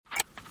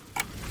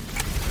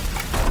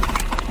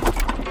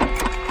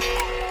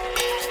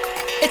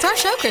It's our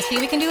show, Christy.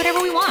 We can do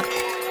whatever we want.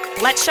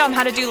 Let's show them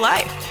how to do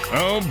life.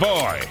 Oh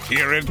boy,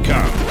 here it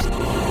comes.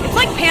 It's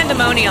like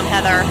pandemonium,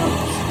 Heather.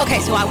 Okay,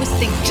 so I was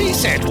thinking. She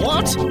said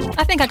what?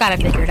 I think I got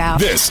it figured out.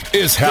 This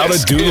is How to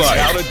Do Life.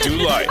 How to Do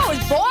Life. I was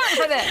born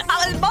for this.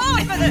 I was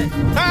born for this.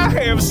 I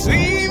have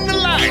seen the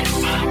light.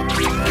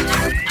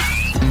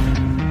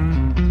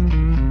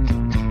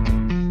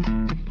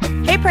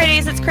 Hey,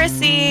 pretties, it's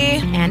Chrissy.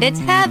 And it's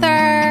Heather.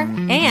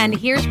 And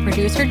here's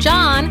producer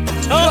John.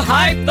 To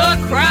hype the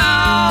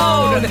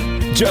crowd.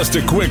 Just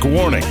a quick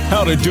warning.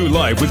 How to Do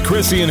Life with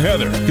Chrissy and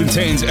Heather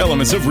contains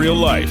elements of real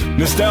life,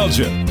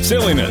 nostalgia,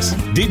 silliness,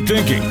 deep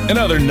thinking, and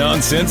other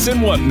nonsense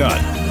and whatnot.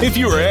 If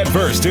you are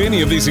adverse to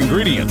any of these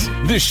ingredients,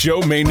 this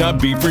show may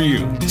not be for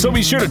you. So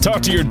be sure to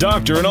talk to your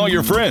doctor and all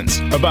your friends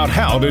about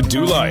how to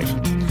do life.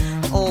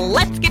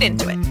 Let's get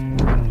into it.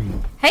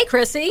 Hey,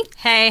 Chrissy.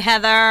 Hey,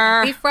 Heather.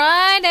 Happy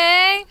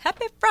Friday.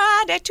 Happy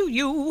Friday to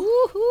you.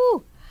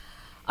 Woohoo.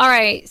 All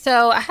right,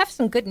 so I have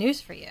some good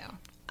news for you.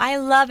 I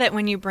love it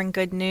when you bring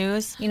good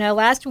news. You know,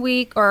 last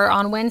week or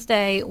on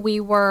Wednesday, we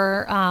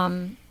were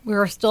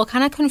still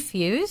kind of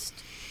confused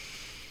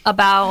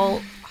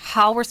about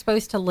how we're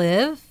supposed to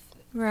live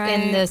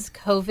in this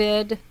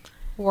COVID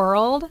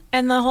world.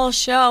 And the whole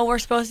show, we're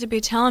supposed to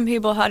be telling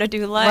people how to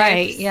do life.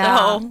 Right,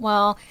 yeah.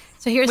 So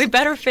So here's... we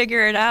better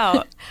figure it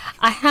out.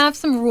 I have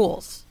some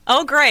rules.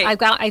 Oh, great.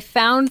 I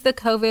found the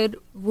COVID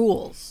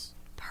rules.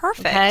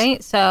 Perfect. Okay,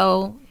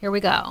 so here we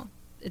go.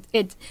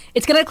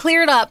 It's going to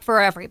clear it up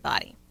for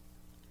everybody.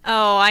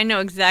 Oh, I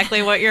know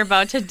exactly what you're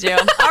about to do. All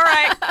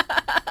right.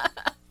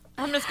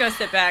 I'm just going to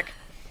sit back.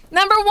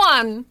 Number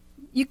 1,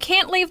 you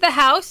can't leave the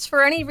house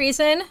for any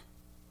reason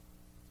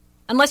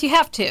unless you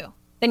have to.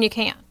 Then you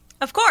can.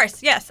 Of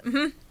course, yes.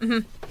 Mm-hmm.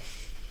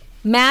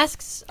 Mm-hmm.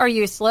 Masks are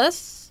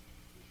useless,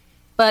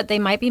 but they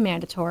might be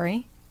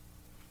mandatory.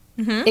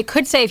 Mm-hmm. It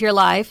could save your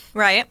life.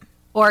 Right.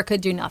 Or it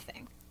could do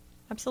nothing.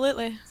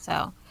 Absolutely.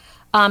 So,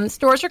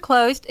 stores are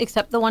closed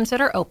except the ones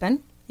that are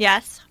open.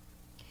 Yes.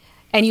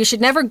 And you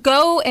should never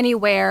go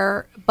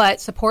anywhere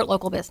but support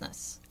local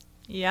business.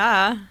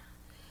 Yeah.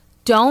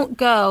 Don't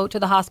go to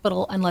the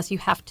hospital unless you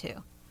have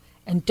to.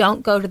 And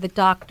don't go to the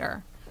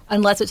doctor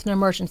unless it's an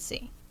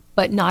emergency,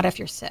 but not if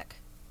you're sick.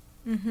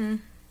 Mm-hmm.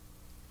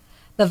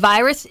 The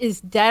virus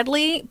is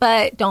deadly,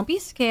 but don't be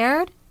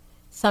scared.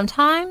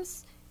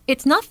 Sometimes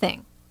it's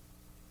nothing.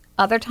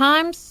 Other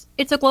times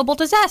it's a global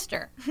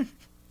disaster.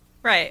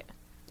 Right.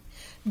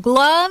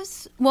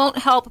 Gloves won't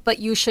help, but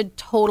you should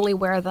totally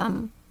wear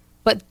them.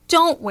 But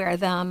don't wear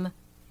them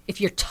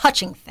if you're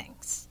touching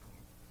things.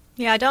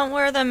 Yeah, don't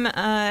wear them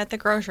at the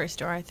grocery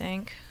store, I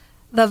think.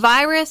 The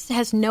virus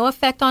has no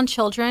effect on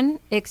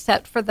children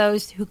except for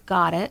those who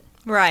got it.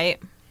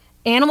 Right.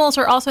 Animals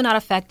are also not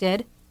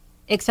affected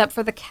except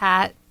for the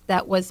cat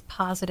that was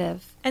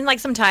positive. And like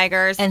some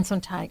tigers. And some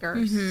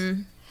tigers.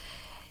 Mm-hmm.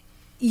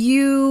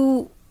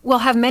 You will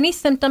have many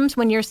symptoms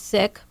when you're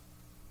sick,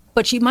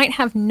 but you might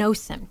have no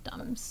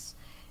symptoms.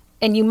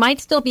 And you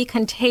might still be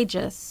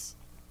contagious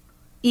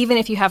even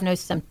if you have no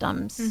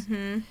symptoms.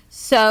 Mm-hmm.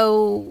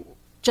 So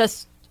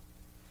just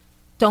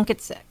don't get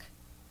sick.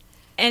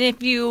 And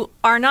if you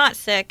are not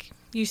sick,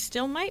 you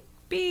still might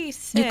be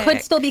sick. You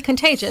could still be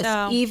contagious,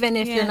 even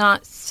if you're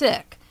not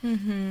sick.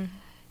 Mm-hmm.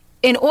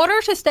 In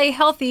order to stay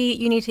healthy,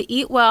 you need to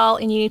eat well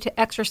and you need to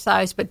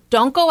exercise, but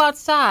don't go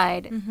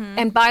outside. Mm-hmm.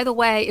 And by the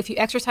way, if you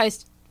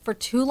exercise for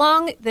too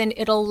long, then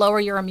it'll lower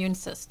your immune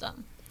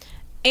system.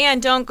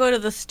 And don't go to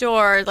the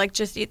store, like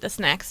just eat the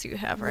snacks you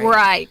have, right?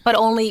 Right, but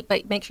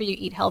make sure you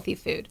eat healthy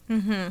food.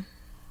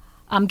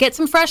 Mm-hmm. Get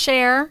some fresh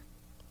air,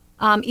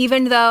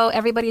 even though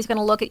everybody's going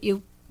to look at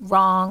you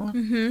wrong.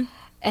 Mm-hmm.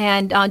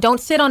 And don't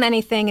sit on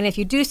anything. And if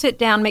you do sit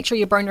down, make sure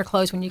you burn your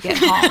clothes when you get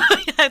home.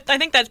 I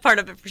think that's part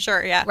of it for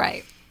sure, yeah.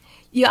 Right.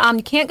 You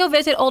can't go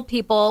visit old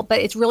people, but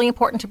it's really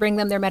important to bring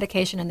them their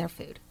medication and their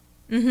food.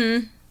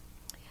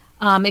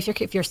 Mm-hmm.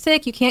 If you're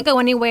sick, you can't go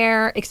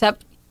anywhere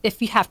except if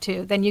you have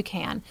to, then you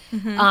can.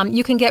 Mm-hmm.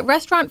 You can get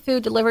restaurant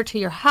food delivered to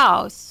your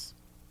house,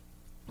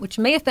 which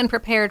may have been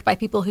prepared by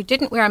people who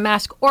didn't wear a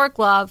mask or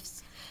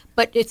gloves,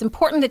 but it's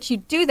important that you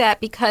do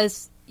that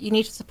because you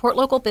need to support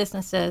local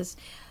businesses.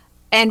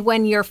 And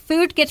when your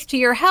food gets to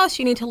your house,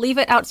 you need to leave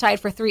it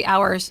outside for 3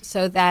 hours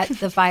so that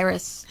the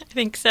virus I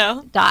think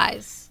so.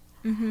 dies.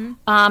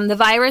 Mm-hmm. The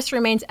virus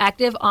remains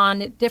active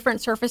on different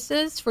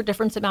surfaces for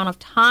different amount of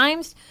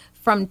times,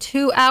 from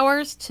 2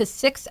 hours to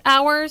 6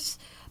 hours.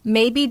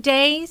 Maybe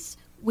days.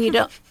 We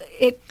don't.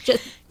 It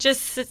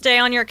just stay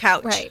on your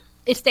couch. Right.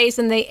 It stays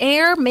in the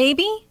air,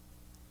 maybe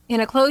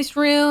in a closed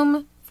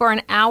room for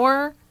an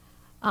hour,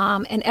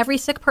 and every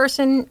sick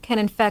person can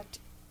infect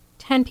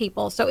 10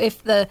 people. So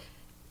if the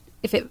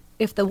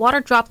water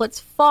droplets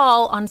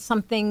fall on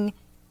something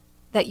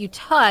that you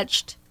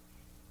touched,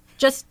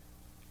 just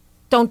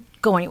don't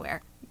go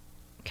anywhere.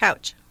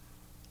 Couch.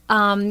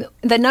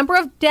 The number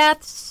of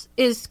deaths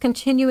is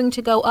continuing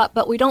to go up,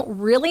 but we don't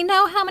really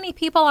know how many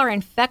people are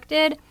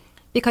infected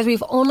because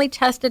we've only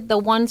tested the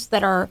ones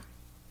that are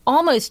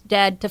almost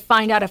dead to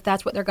find out if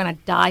that's what they're going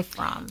to die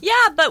from. Yeah,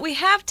 but we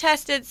have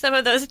tested some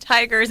of those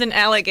tigers and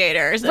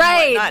alligators and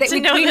Right. whatnot to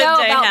We know know that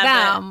they about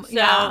have them. it. So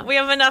Yeah. we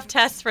have enough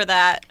tests for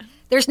that.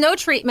 There's no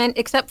treatment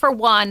except for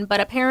one,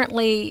 but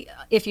apparently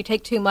if you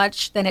take too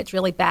much, then it's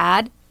really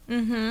bad,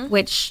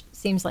 which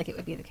seems like it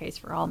would be the case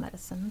for all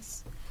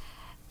medicines.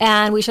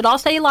 And we should all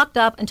stay locked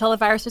up until the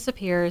virus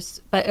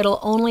disappears, but it'll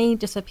only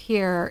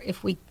disappear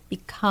if we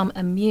become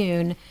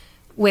immune,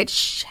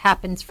 which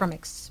happens from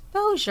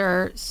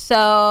exposure.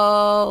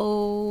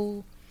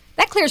 So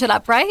that clears it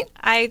up, right?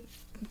 I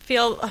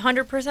feel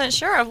 100%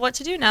 sure of what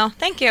to do now.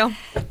 Thank you.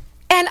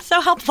 And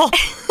So helpful.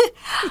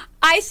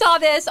 I saw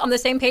this on the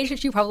same page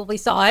that you probably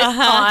saw it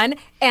on,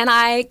 and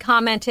I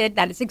commented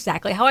that is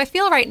exactly how I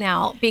feel right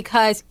now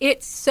because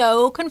it's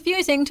so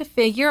confusing to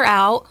figure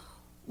out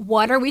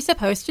what are we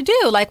supposed to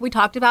do, like we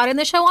talked about in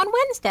the show on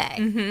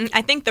Wednesday.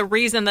 I think the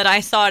reason that I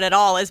saw it at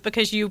all is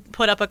because you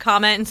put up a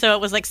comment, and so it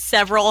was like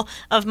several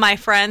of my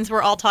friends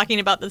were all talking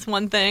about this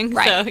one thing.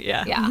 Right. So,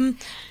 yeah.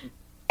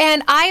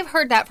 And I've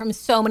heard that from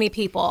so many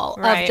people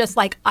Right. of just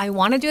like, I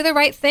want to do the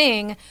right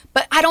thing,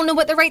 but I don't know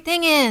what the right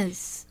thing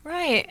is.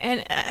 Right.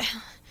 And,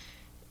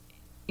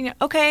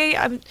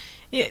 okay.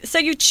 So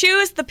you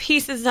choose the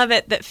pieces of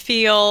it that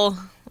feel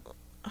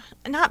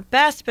not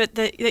best, but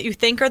that you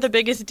think are the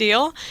biggest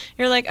deal.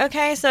 You're like,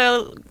 okay,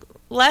 so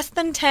less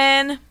than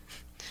 10,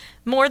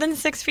 more than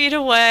 6 feet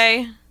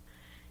away.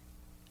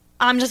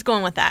 I'm just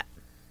going with that.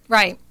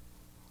 Right.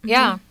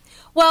 Yeah.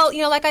 Well,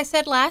 like I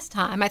said last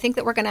time, I think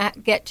that we're going to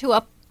get to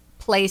a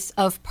place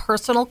of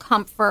personal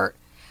comfort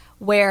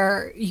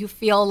where you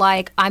feel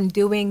like I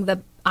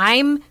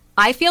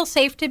feel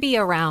safe to be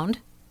around,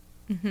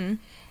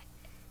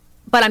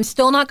 but I'm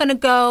still not going to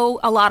go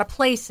a lot of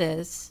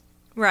places.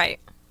 Right.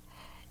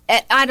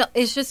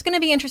 It's just going to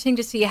be interesting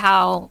to see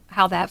how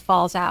that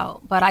falls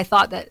out. But I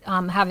thought that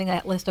having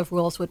that list of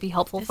rules would be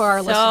helpful for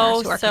our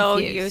listeners who are so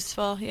confused.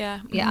 useful. Yeah.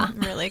 Yeah.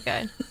 Really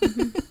good.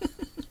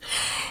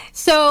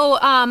 So,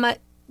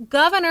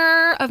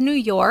 Governor of New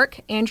York,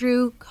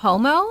 Andrew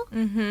Cuomo,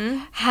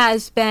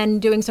 has been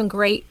doing some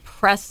great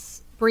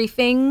press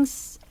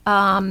briefings.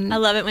 I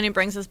love it when he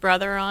brings his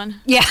brother on.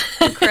 Yeah.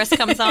 Chris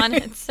comes on.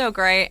 It's so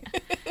great.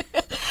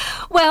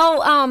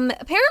 Well,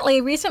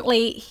 apparently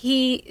recently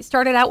he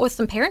started out with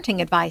some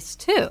parenting advice,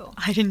 too.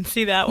 I didn't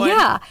see that one.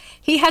 Yeah.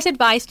 He has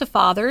advice to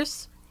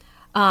fathers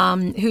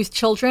whose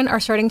children are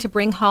starting to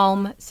bring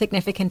home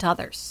significant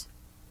others.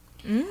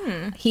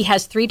 He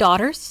has 3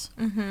 daughters,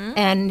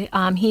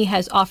 and he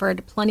has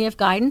offered plenty of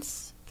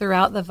guidance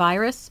throughout the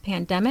virus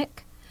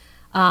pandemic.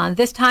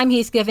 This time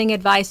he's giving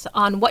advice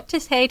on what to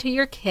say to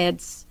your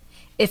kids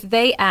if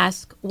they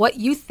ask what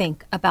you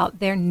think about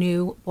their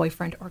new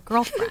boyfriend or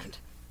girlfriend.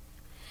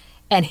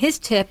 And his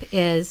tip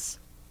is,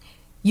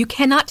 you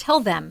cannot tell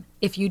them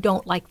if you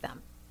don't like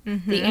them.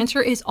 The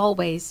answer is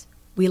always,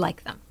 we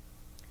like them.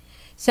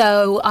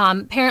 So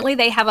apparently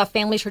they have a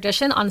family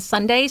tradition. On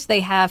Sundays, they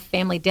have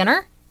family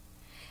dinner.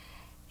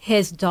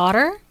 His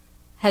daughter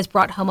has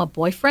brought home a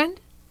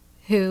boyfriend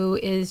who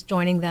is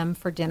joining them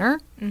for dinner.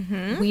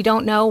 We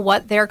don't know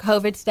what their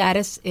COVID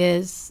status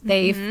is.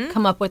 They've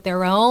come up with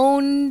their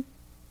own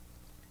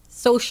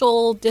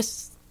social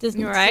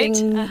distancing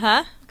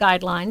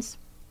guidelines.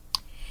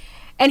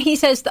 And he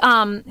says,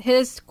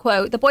 his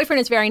quote, "The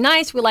boyfriend is very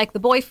nice. We like the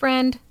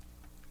boyfriend.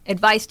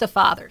 Advice to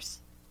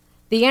fathers.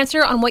 The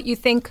answer on what you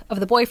think of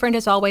the boyfriend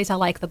is always, I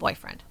like the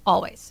boyfriend.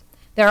 Always.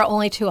 There are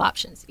only 2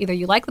 options. Either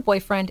you like the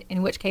boyfriend,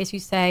 in which case you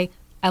say,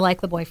 I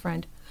like the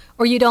boyfriend,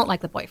 or you don't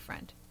like the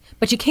boyfriend.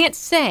 But you can't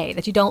say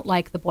that you don't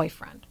like the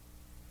boyfriend."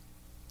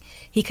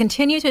 He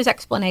continues his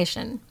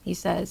explanation. He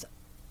says,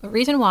 the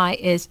reason why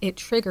is it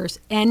triggers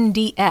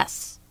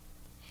NDS.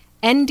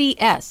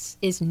 NDS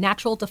is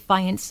natural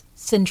defiance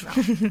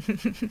syndrome.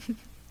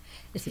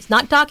 This is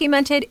not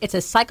documented. It's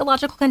a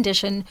psychological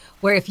condition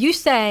where if you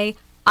say,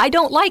 I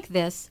don't like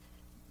this,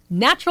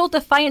 natural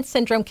defiance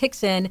syndrome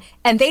kicks in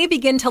and they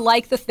begin to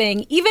like the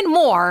thing even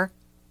more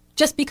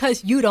just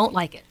because you don't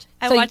like it.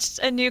 I watched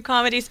a new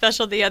comedy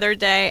special the other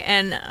day,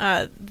 and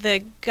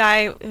the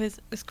guy was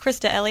Chris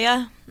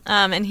D'Elia,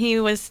 and he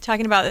was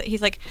talking about,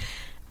 he's like,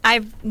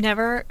 I've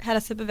never had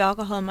a sip of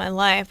alcohol in my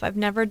life. I've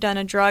never done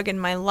a drug in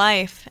my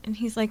life. And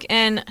he's like,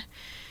 and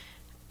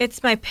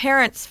it's my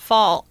parents'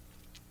 fault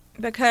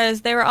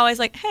because they were always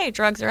like, hey,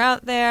 drugs are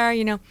out there,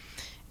 it'd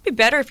be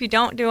better if you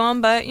don't do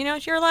them, but,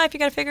 it's your life. You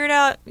got to figure it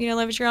out,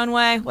 live it your own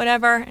way,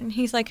 whatever. And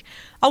he's like,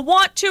 I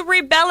want to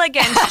rebel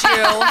against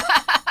you.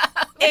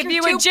 If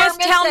you would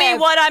just tell me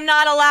what I'm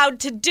not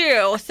allowed to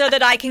do so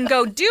that I can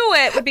go do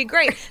it would be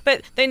great.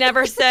 But they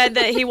never said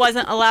that he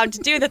wasn't allowed to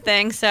do the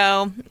thing.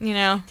 So,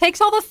 takes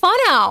all the fun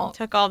out.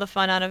 Took all the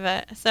fun out of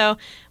it. So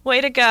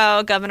way to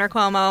go, Governor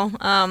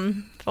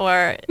Cuomo,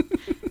 for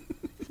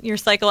your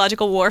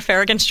psychological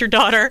warfare against your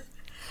daughter.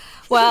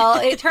 Well,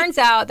 it turns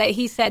out that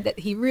he said that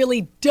he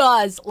really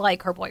does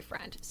like her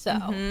boyfriend.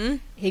 So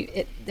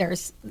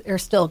they're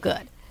still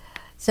good.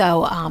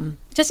 So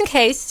just in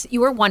case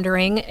you were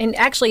wondering, and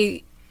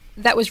actually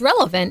that was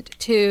relevant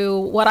to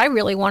what I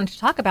really wanted to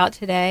talk about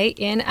today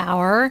in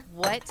our...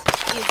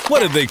 What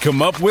did they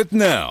come up with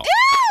now?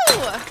 Ew!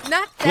 Not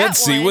that Let's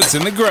see one. what's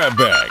in the grab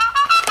bag.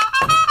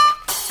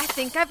 I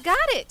think I've got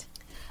it.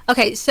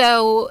 Okay,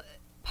 so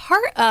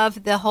part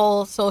of the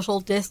whole social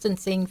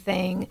distancing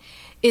thing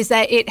is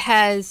that it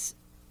has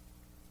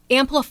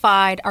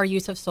amplified our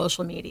use of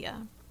social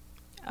media.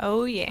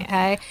 Oh, yeah.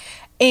 Okay.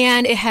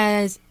 And it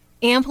has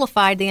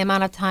amplified the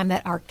amount of time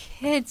that our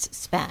kids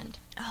spend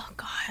Oh,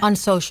 God. on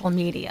social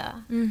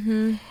media.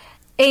 Mm-hmm.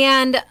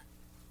 And,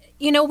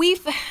 you know,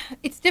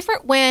 it's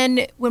different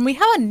when we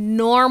have a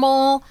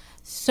normal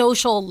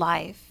social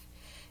life.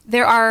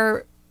 There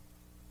are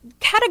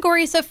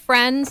categories of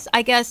friends,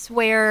 I guess,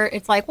 where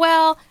it's like,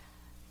 well,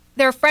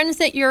 there are friends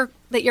that your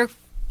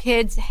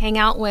kids hang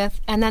out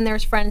with, and then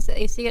there's friends that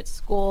they see at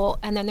school,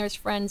 and then there's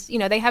friends, you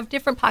know, they have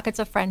different pockets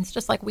of friends,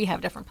 just like we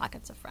have different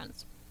pockets of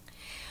friends.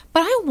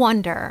 But I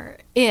wonder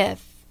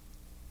if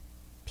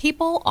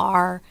people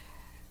are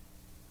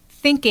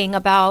thinking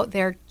about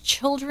their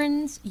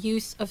children's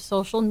use of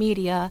social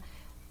media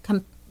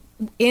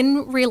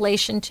in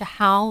relation to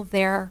how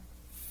their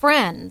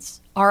friends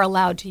are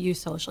allowed to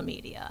use social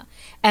media,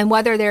 and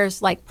whether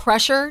there's like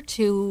pressure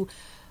to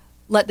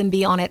let them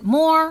be on it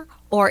more,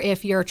 or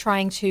if you're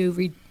trying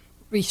to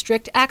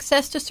restrict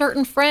access to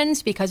certain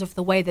friends because of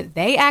the way that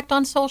they act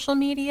on social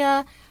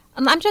media.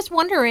 I'm just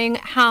wondering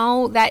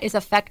how that is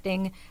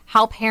affecting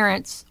how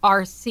parents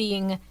are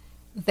seeing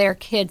their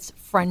kids'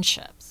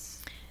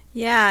 friendships.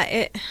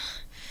 Yeah,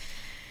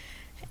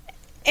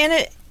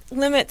 it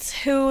limits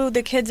who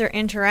the kids are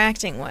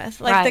interacting with.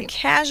 Like the Right.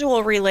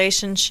 casual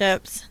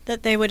relationships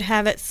that they would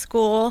have at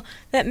school,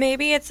 that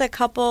maybe it's a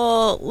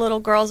couple little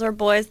girls or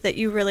boys that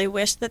you really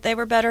wish that they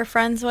were better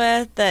friends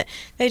with, that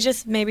they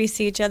just maybe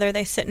see each other,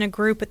 they sit in a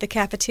group at the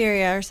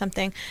cafeteria or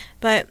something.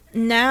 But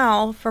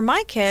now, for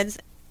my kids,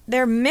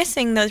 they're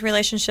missing those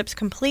relationships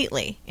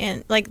completely.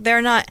 And like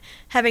they're not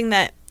having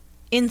that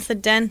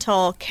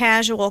incidental,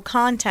 casual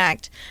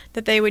contact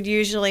that they would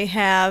usually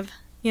have,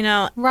 you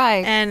know.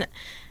 Right. And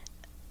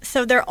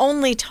so they're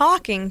only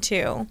talking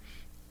to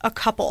a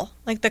couple,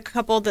 like the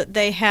couple that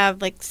they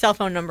have like cell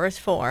phone numbers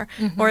for,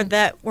 or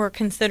that were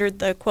considered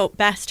the quote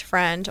best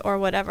friend or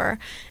whatever.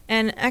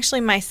 And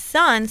actually my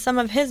son, some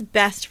of his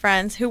best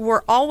friends who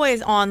were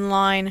always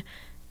online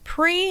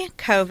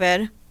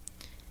pre-COVID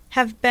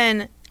have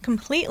been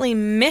completely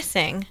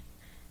missing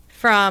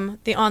from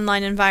the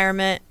online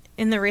environment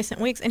in the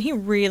recent weeks, and he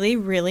really,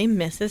 really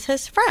misses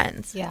his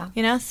friends. Yeah.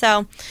 You know,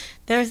 so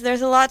there's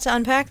a lot to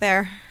unpack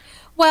there.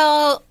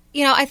 Well,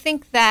 you know, I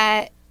think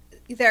that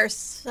there's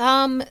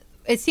some,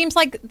 it seems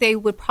like they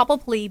would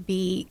probably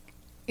be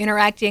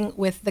interacting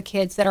with the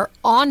kids that are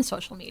on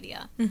social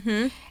media.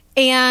 Mm-hmm.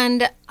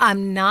 And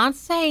I'm not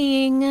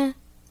saying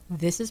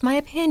this is my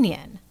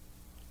opinion.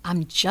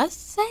 I'm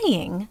just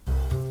saying.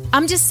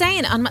 I'm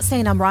not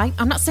saying I'm right.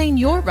 I'm not saying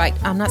you're right.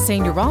 I'm not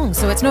saying you're wrong.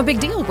 So it's no big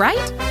deal,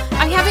 right?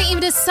 I haven't even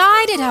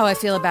decided how I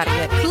feel about it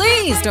yet.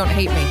 Please don't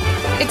hate me.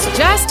 It's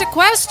just a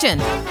question.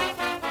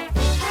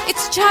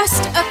 It's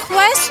just a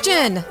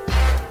question.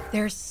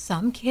 There's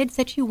some kids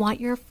that you want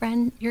your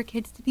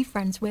kids to be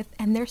friends with,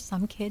 and there's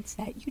some kids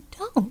that you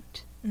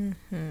don't.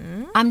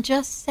 Mm-hmm. I'm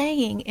just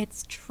saying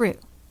it's true.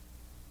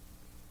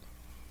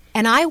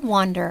 And I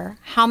wonder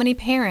how many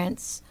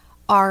parents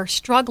are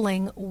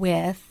struggling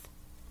with,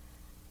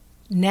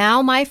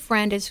 now my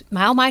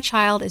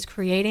child is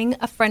creating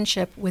a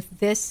friendship with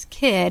this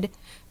kid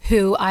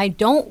who I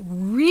don't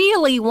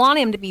really want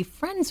him to be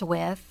friends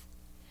with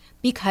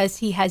because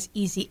he has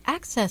easy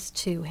access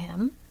to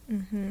him.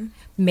 Mm-hmm.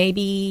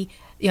 Maybe,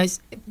 you know,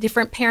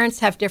 different parents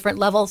have different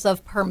levels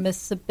of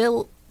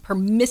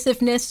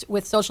permissiveness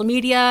with social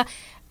media,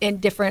 and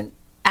different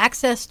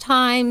access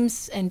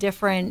times, and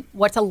different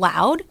what's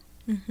allowed.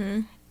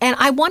 Mm-hmm. And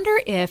I wonder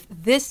if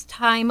this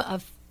time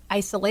of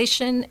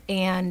isolation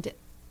and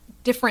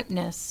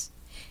differentness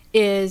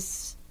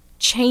is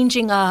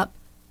changing up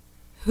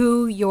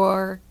who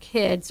your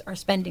kids are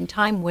spending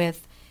time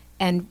with,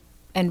 and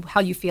how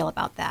you feel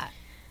about that.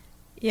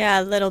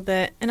 Yeah, a little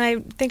bit. And I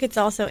think it's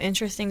also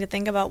interesting to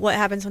think about what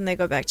happens when they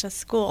go back to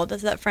school.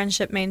 Does that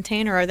friendship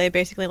maintain, or are they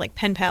basically like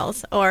pen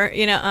pals? Or,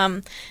 you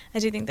know, I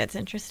do think that's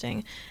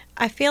interesting.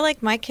 I feel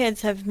like my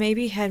kids have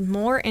maybe had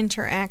more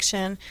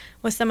interaction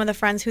with some of the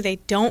friends who they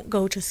don't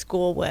go to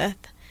school with,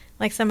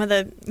 like some of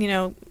the, you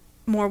know,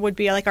 more would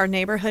be like our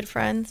neighborhood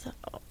friends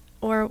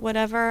or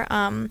whatever.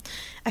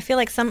 I feel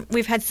like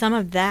we've had some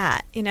of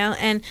that, you know,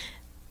 and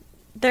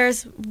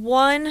there's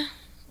one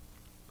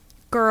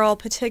girl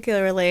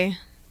particularly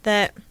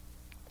that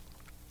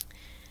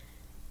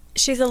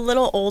she's a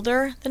little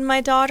older than my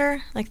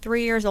daughter, like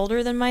 3 years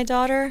older than my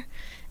daughter.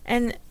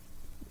 And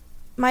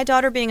my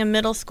daughter being a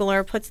middle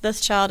schooler puts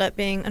this child at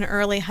being an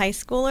early high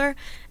schooler.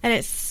 And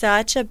it's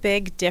such a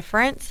big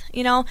difference,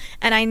 you know.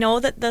 And I know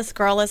that this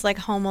girl is like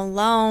home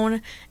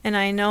alone. And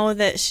I know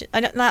that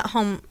not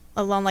home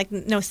alone, like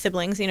no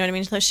siblings, you know what I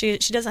mean? So she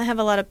doesn't have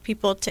a lot of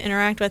people to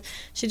interact with.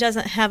 She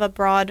doesn't have a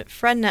broad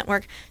friend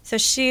network. So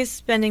she's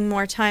spending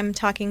more time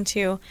talking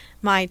to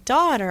my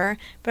daughter,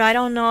 but I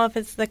don't know if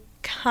it's the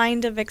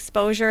kind of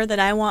exposure that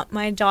I want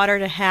my daughter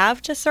to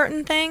have to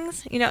certain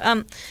things.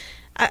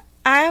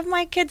 I have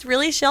my kids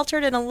really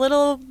sheltered in a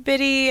little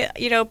bitty,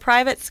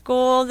 private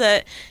school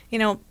that,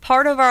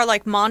 part of our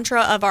like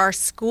mantra of our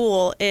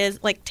school is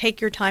like, take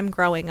your time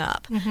growing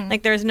up.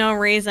 Like there's no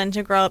reason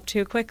to grow up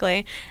too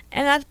quickly.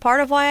 And that's part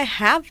of why I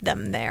have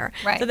them there.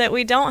 Right. So that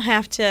we don't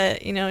have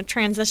to,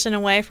 transition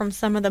away from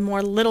some of the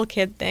more little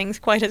kid things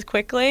quite as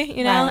quickly,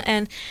 Right.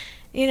 And,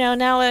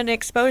 now an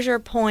exposure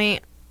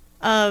point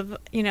of,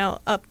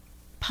 a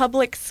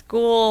public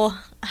school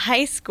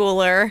high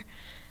schooler,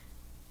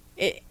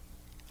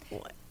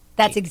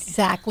 That's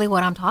exactly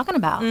what I'm talking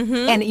about.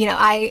 And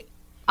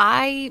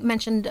I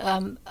mentioned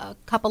a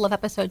couple of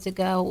episodes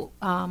ago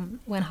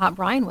when Hot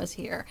Brian was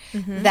here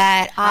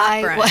that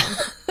I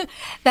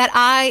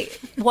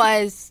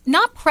was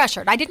not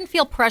pressured. I didn't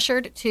feel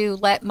pressured to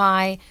let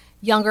my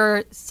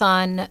younger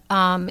son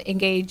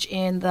engage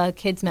in the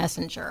kids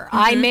messenger.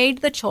 I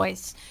made the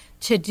choice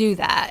to do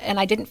that, and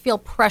I didn't feel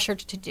pressured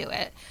to do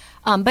it.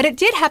 But it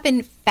did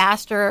happen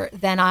faster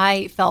than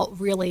I felt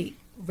really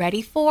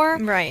ready for.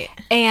 Right.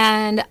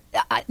 And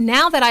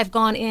now that I've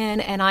gone in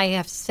and I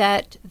have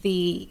set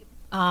the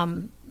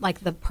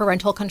the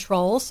parental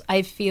controls,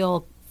 I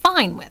feel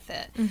fine with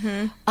it.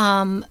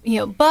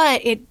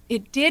 But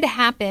it did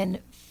happen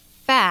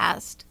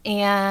fast,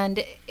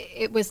 and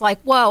it was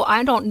like, whoa,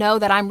 I don't know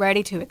that I'm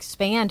ready to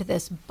expand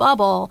this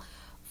bubble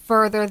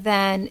further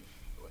than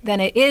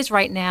it is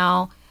right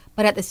now.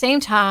 But at the same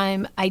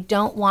time, I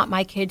don't want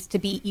my kids to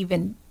be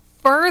even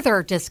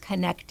further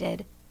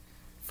disconnected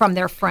from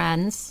their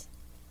friends.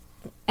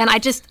 And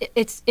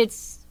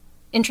it's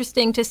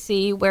interesting to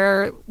see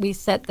where we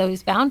set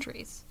those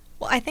boundaries.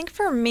 Well, I think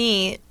for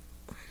me,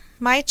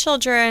 my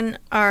children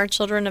are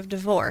children of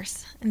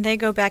divorce, and they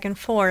go back and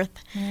forth.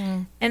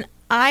 And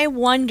I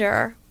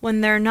wonder,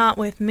 when they're not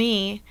with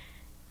me,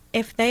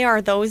 if they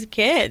are those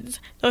kids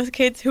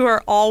who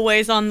are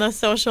always on the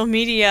social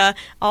media,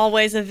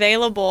 always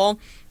available.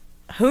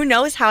 Who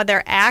knows how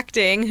they're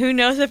acting? Who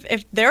knows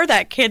if they're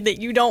that kid that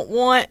you don't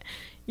want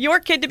your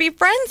kid to be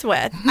friends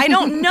with? I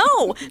don't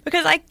know,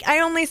 because I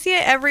only see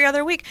it every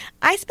other week.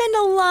 I spend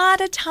a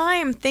lot of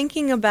time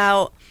thinking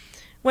about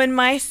when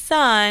my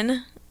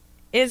son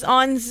is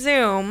on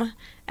Zoom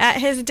at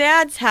his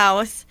dad's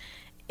house,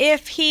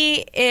 if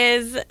he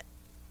is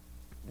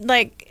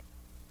like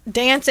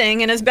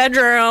dancing in his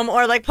bedroom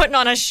or like putting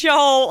on a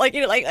show,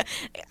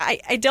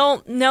 I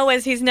don't know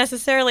as he's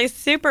necessarily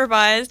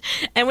supervised.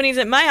 And when he's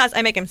at my house,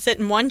 I make him sit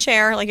in one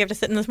chair, like you have to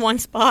sit in this one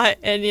spot,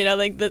 and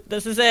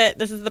this is it,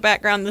 this is the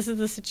background, this is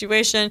the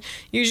situation,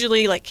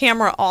 usually like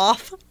camera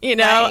off,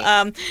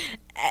 Right.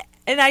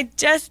 And I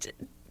just,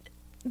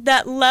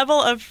 that level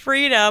of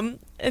freedom,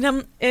 and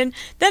then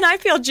I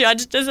feel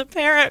judged as a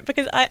parent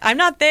because I'm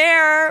not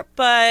there,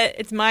 but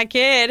it's my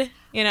kid,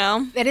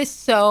 It is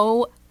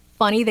so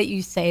funny that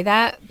you say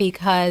that,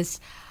 because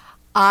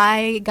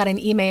I got an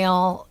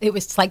email, it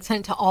was like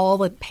sent to all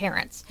the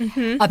parents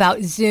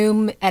about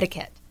Zoom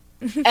etiquette.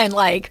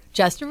 And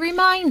just a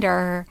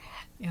reminder,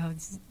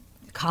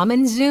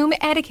 common Zoom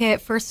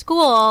etiquette for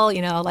school,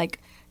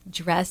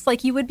 dress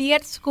like you would be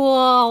at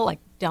school,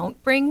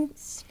 don't bring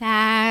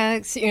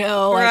snacks,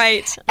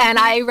 Right. And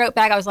I wrote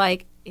back, I was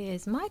like,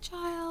 is my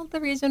child the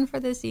reason for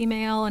this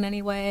email in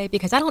any way?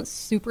 Because I don't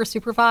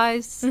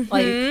supervise.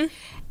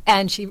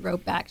 And she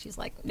wrote back, she's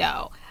like,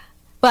 no.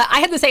 But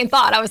I had the same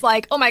thought. I was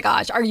like, oh my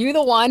gosh, are you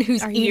the one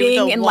who's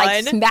eating and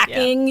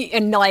smacking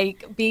and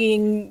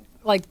being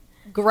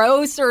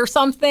gross or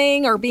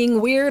something, or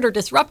being weird or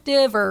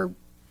disruptive, or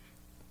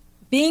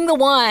being the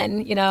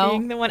one,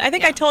 Being the one. I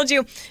think I told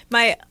you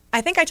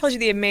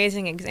the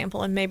amazing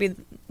example and maybe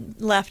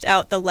left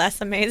out the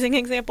less amazing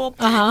example.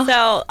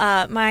 So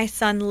my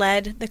son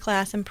led the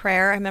class in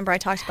prayer. I remember I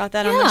talked about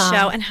that on the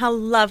show, and how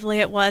lovely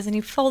it was. And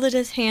he folded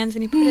his hands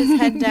and he put his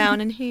head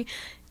down, and he,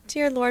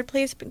 dear Lord,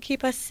 please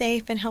keep us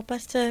safe and help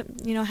us to,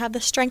 have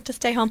the strength to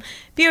stay home.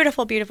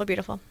 Beautiful, beautiful,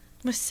 beautiful.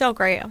 It was so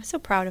great. I was so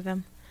proud of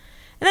him.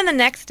 And then the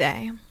next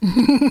day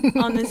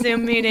on the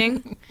Zoom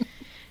meeting,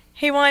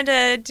 he wanted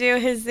to do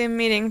his Zoom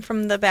meeting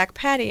from the back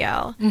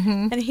patio.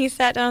 And he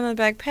sat down on the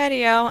back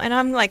patio, and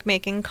I'm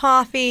making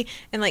coffee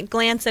and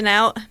glancing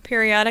out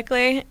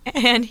periodically.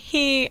 And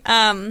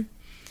I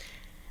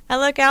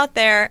look out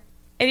there,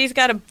 and he's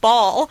got a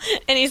ball,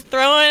 and he's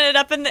throwing it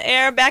up in the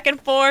air back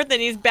and forth,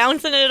 and he's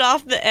bouncing it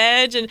off the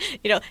edge and,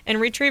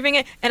 and retrieving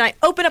it. And I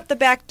open up the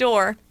back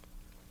door,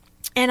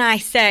 and I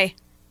say,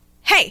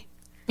 hey,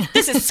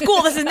 this is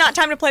school. This is not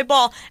time to play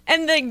ball.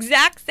 And the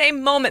exact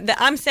same moment that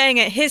I'm saying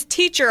it, his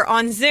teacher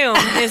on Zoom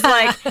is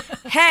like,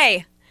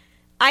 hey,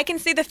 I can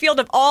see the field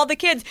of all the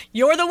kids.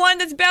 You're the one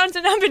that's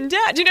bouncing up and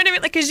down. Do you know what I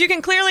mean? Like, because you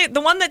can clearly,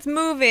 the one that's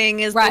moving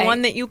is the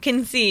one that you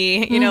can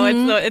see. You know,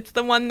 it's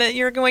the one that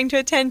you're going to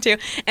attend to.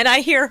 And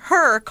I hear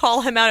her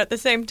call him out at the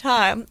same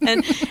time.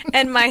 And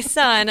and my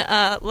son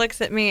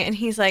looks at me and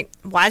he's like,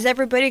 why's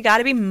everybody got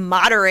to be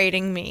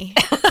moderating me?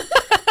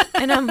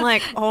 And I'm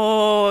like,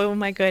 oh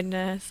my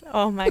goodness.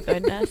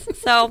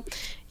 So,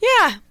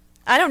 yeah,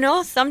 I don't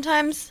know.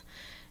 Sometimes,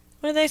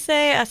 what do they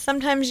say?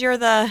 Sometimes you're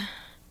the...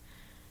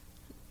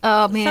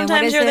 Oh, man.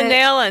 Sometimes you're the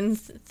nail and...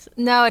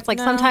 No, it's like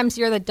sometimes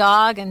you're the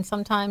dog and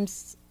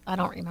sometimes... I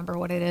don't remember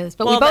what it is.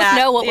 But we both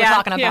know what we're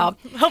talking about.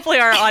 Hopefully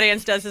our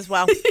audience does as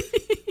well.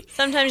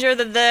 Sometimes you're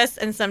the this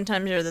and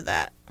sometimes you're the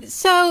that.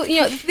 So,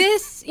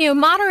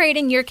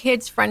 moderating your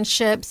kids'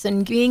 friendships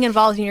and being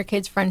involved in your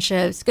kids'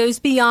 friendships goes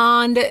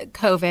beyond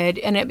COVID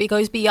and it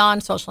goes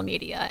beyond social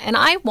media. And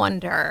I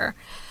wonder,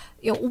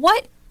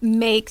 what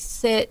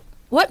makes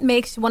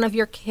one of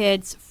your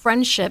kids'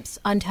 friendships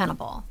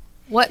untenable?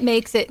 What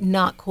makes it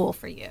not cool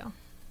for you?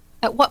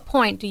 At what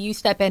point do you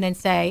step in and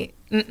say,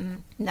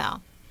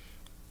 no?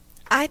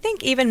 I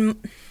think even,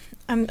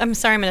 I'm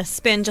sorry, I'm going to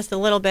spin just a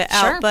little bit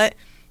out, but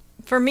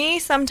for me,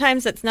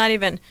 sometimes it's not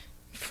even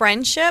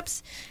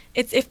friendships.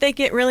 It's if they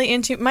get really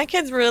into, my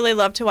kids really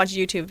love to watch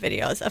YouTube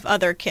videos of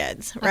other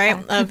kids, right?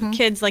 Okay. Of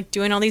kids like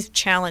doing all these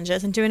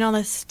challenges and doing all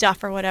this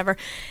stuff or whatever.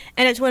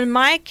 And it's when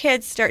my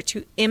kids start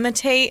to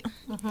imitate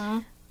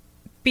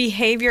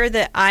behavior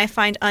that I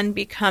find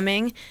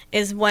unbecoming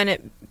is when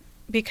it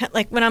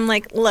when I'm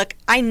like, look,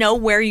 I know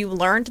where you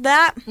learned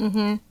that,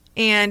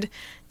 and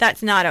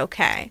that's not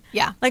okay.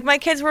 Yeah. Like my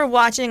kids were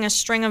watching a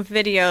string of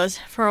videos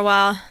for a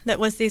while that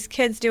was these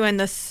kids doing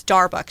the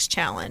Starbucks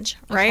challenge,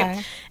 right?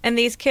 Okay. And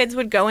these kids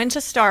would go into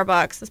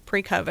Starbucks, this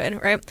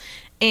pre-COVID, right?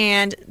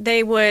 And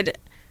they would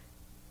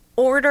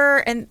order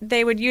and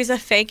they would use a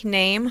fake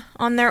name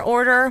on their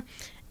order.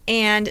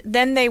 And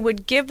then they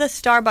would give the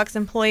Starbucks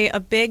employee a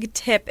big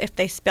tip if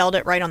they spelled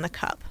it right on the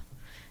cup.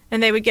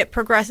 And they would get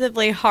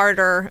progressively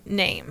harder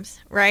names,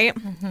 right?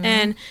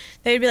 And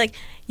they'd be like,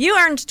 you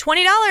earned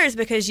 $20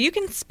 because you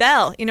can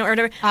spell, or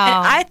whatever. And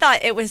I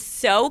thought it was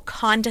so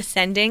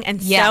condescending and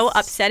so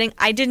upsetting.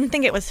 I didn't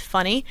think it was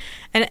funny.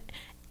 And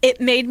it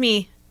made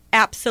me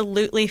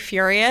absolutely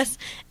furious.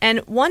 And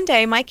one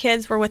day my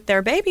kids were with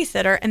their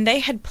babysitter and they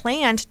had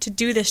planned to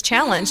do this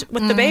challenge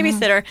with the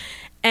babysitter.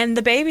 And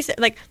the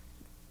babysitter,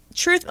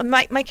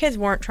 my kids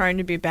weren't trying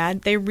to be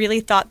bad. They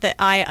really thought that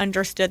I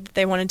understood that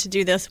they wanted to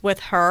do this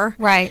with her.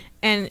 Right.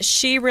 And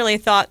she really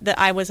thought that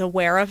I was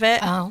aware of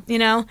it,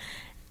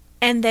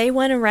 And they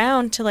went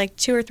around to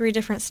 2 or 3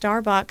 different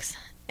Starbucks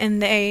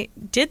and they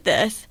did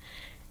this.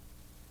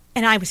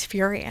 And I was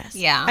furious.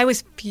 Yeah. I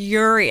was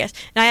furious.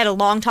 And I had a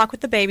long talk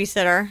with the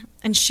babysitter,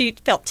 and she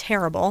felt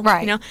terrible.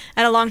 Right. I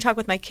had a long talk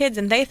with my kids,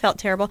 and they felt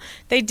terrible.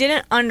 They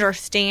didn't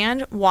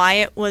understand why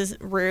it was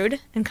rude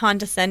and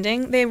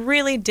condescending. They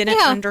really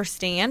didn't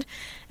understand.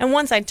 And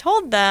once I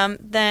told them,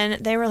 then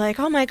they were like,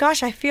 oh, my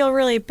gosh, I feel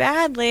really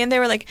badly. And they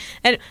were like,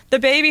 and the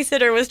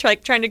babysitter was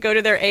trying to go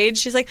to their aid.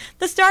 She's like,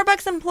 the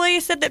Starbucks employee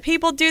said that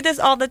people do this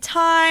all the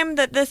time,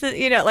 that this is,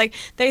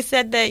 they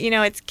said that,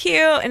 it's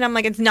cute. And I'm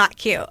like, it's not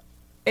cute.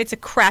 It's a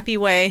crappy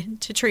way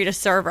to treat a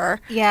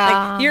server.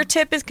 Yeah. Your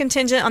tip is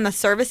contingent on the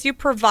service you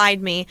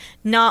provide me,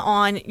 not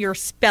on your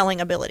spelling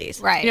abilities.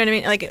 Right. You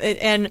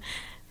know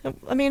what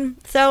I mean?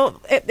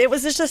 So it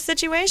was just a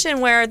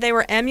situation where they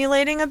were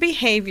emulating a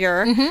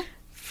behavior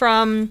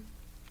from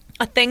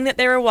a thing that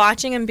they were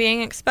watching and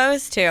being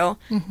exposed to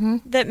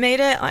that made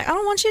it like, I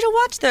don't want you to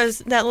watch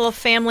that little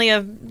family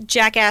of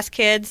jackass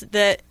kids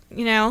that,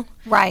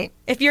 Right.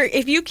 If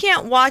you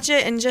can't watch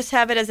it and just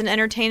have it as an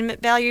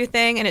entertainment value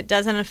thing and it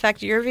doesn't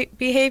affect your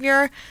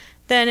behavior,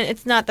 then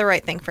it's not the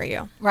right thing for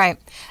you. Right.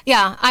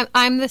 Yeah,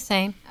 I'm the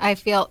same. I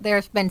feel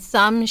there's been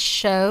some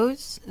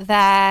shows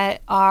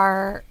that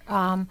are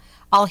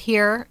I'll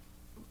hear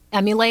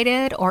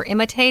emulated or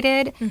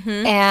imitated,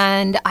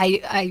 and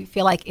I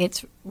feel like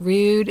it's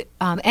rude.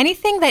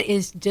 Anything that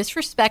is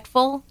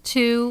disrespectful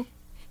to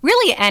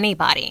really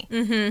anybody,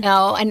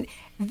 and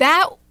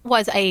that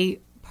was a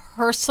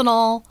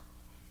personal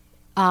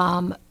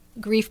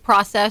grief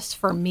process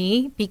for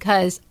me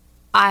because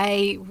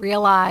I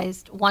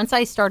realized once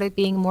I started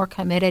being more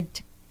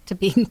committed to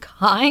being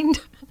kind,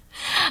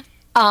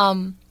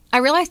 I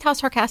realized how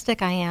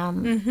sarcastic I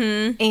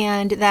am,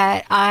 and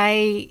that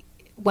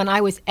when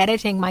I was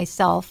editing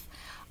myself,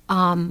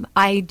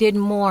 I did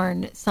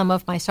mourn some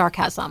of my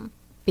sarcasm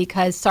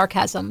because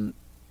sarcasm,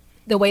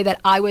 the way that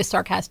I was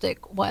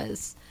sarcastic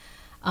was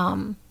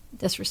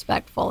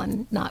disrespectful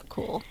and not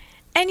cool.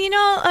 And,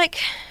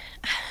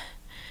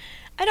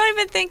 I don't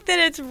even think that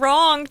it's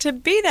wrong to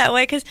be that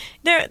way because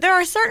there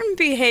are certain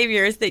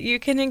behaviors that you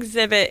can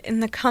exhibit in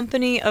the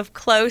company of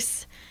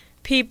close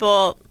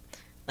people.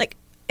 Like,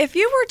 if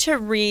you were to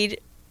read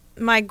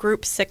my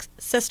group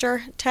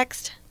sister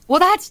text. Well,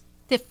 that's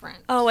different.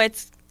 Oh,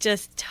 it's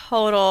just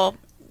total.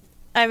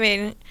 I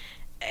mean,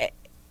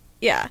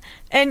 yeah.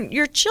 And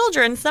your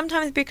children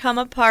sometimes become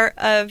a part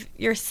of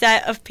your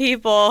set of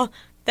people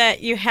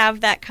that you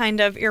have that kind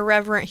of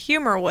irreverent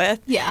humor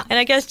with. Yeah. And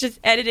I guess just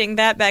editing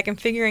that back and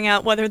figuring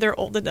out whether they're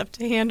old enough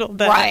to handle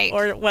that Right.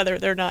 or whether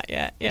they're not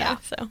yet. Yeah.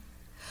 So.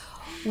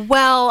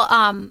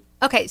 Well,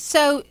 okay,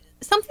 so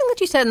something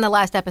that you said in the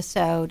last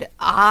episode,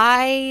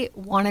 I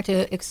wanted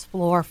to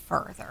explore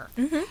further.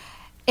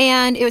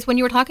 And it was when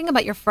you were talking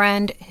about your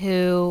friend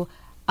who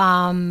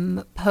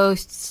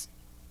posts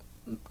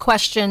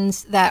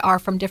questions that are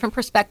from different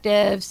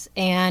perspectives,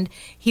 and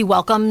he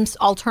welcomes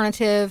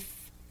alternative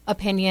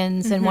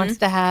opinions and wants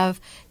to have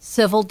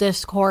civil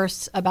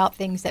discourse about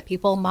things that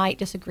people might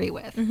disagree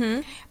with.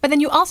 But then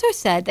you also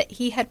said that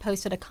he had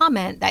posted a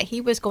comment that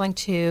he was going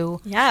to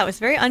Yeah, it was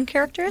very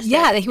uncharacteristic.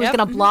 that he was Yep.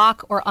 going to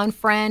block or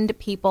unfriend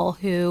people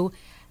who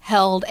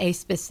held a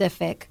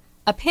specific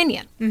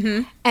opinion.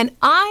 And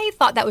I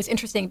thought that was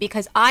interesting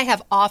because I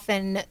have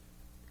often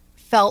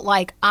felt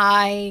like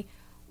I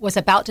was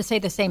about to say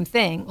the same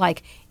thing.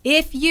 Like,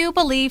 if you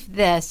believe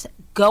this,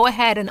 go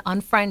ahead and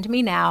unfriend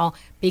me now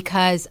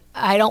because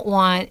I don't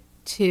want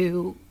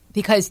to,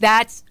 because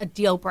that's a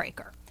deal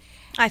breaker.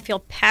 I feel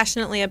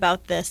passionately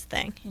about this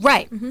thing.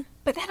 Right.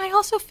 But then I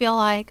also feel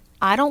like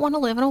I don't want to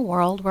live in a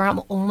world where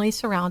I'm only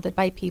surrounded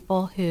by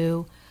people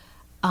who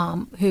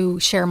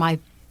share my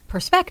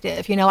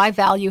perspective. You know, I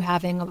value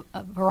having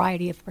a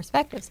variety of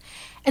perspectives.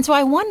 And so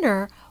I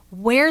wonder,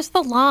 where's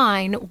the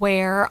line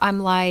where I'm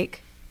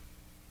like,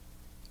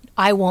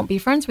 I won't be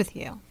friends with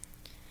you?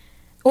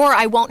 Or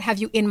I won't have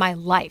you in my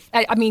life.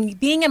 I mean,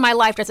 being in my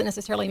life doesn't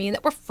necessarily mean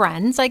that we're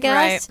friends, I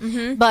guess.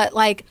 Right. But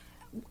like,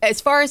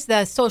 as far as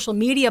the social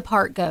media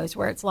part goes,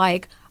 where it's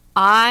like,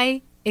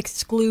 I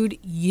exclude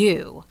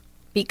you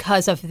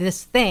because of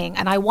this thing.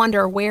 And I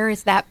wonder, where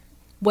is that,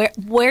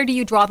 where do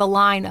you draw the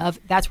line of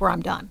that's where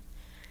I'm done?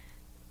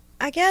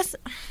 I guess,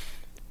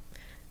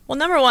 well,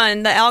 number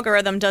one, the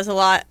algorithm does a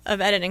lot of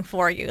editing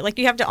for you. Like,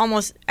 you have to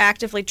almost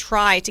actively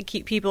try to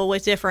keep people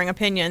with differing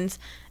opinions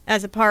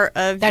as a part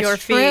of That's your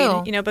true.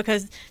 feed, you know,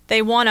 because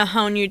they want to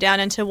hone you down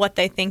into what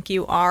they think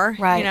you are,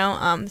 Right. you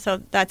know,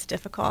 so that's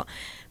difficult.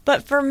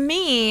 But for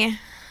me,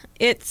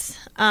 it's,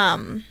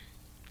 I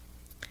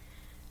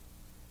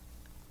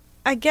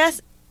guess,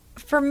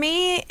 for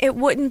me, it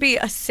wouldn't be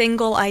a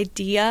single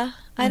idea,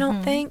 I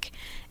don't think.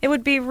 It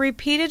would be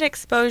repeated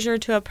exposure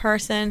to a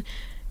person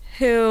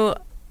who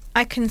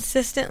I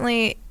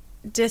consistently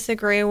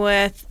disagree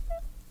with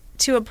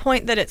to a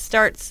point that it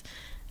starts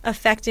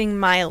affecting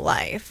my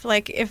life.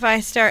 Like, if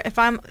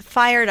I'm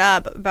fired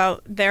up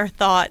about their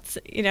thoughts,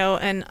 you know,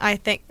 and I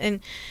think, and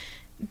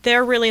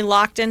they're really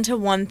locked into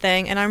one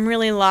thing and I'm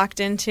really locked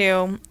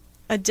into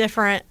a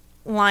different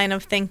line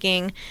of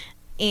thinking,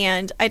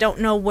 and I don't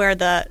know where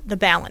the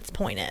balance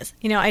point is.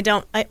 You know, I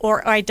don't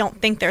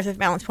think there's a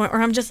balance point,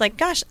 or I'm just like,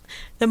 gosh,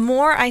 the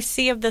more I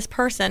see of this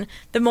person,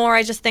 the more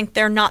I just think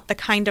they're not the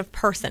kind of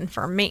person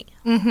for me.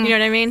 You know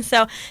what I mean?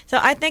 So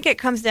I think it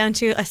comes down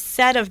to a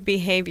set of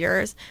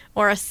behaviors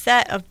or a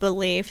set of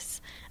beliefs.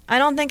 I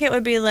don't think it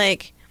would be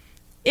like,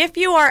 if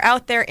you are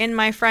out there in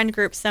my friend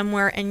group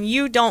somewhere and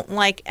you don't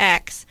like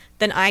X,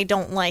 then I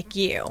don't like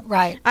you.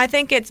 Right. I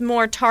think it's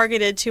more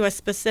targeted to a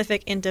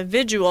specific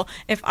individual.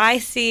 If I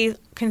see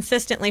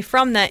consistently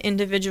from that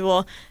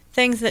individual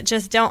things that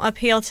just don't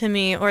appeal to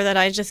me or that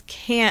I just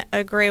can't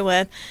agree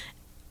with,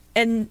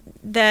 and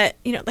that,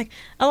 you know, like,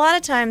 a lot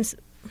of times,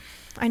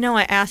 I know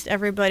I asked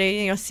everybody,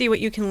 you know, see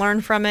what you can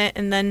learn from it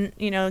and then,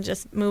 you know,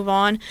 just move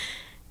on.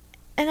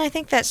 And I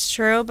think that's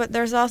true, but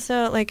there's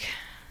also, like,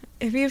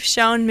 if you've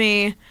shown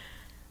me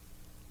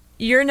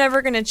you're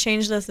never going to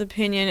change this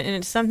opinion and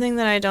it's something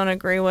that I don't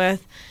agree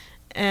with,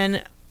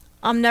 and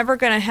I'm never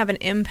going to have an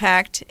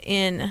impact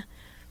in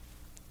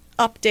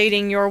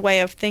updating your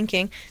way of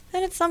thinking,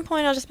 then at some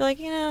point I'll just be like,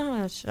 you know,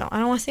 I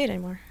don't want to see it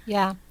anymore.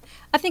 Yeah.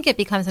 I think it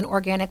becomes an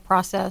organic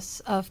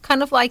process of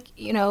kind of like,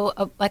 you know,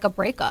 like a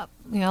breakup,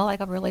 you know, like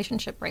a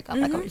relationship breakup,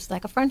 just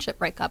like a friendship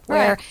breakup,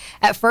 where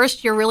at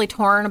first you're really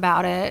torn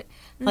about it.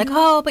 Like,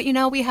 oh, but, you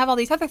know, we have all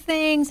these other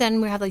things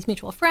and we have these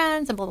mutual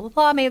friends and blah, blah,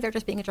 blah. Maybe they're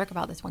just being a jerk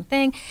about this one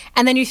thing.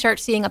 And then you start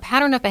seeing a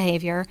pattern of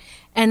behavior,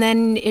 and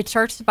then it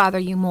starts to bother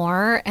you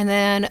more. And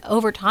then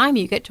over time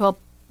you get to a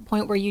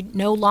point where you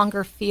no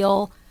longer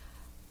feel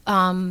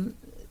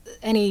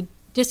any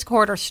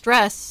discord or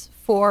stress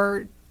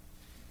for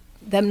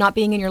them not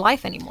being in your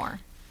life anymore.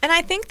 And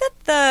I think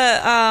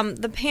that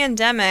the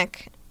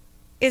pandemic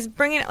is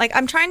bringing, like,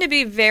 I'm trying to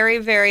be very,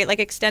 very, like,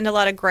 extend a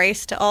lot of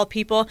grace to all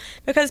people,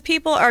 because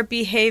people are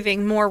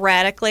behaving more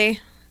radically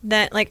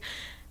than, like,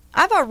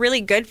 I have a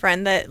really good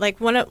friend that, like,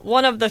 one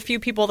of the few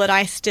people that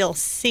I still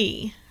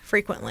see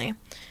frequently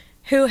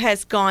who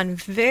has gone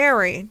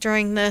very,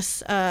 during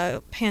this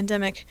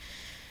pandemic,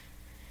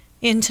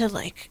 into,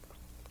 like,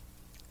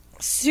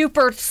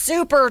 super,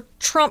 super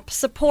Trump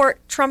support.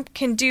 Trump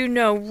can do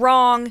no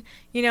wrong.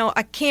 You know,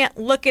 I can't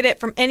look at it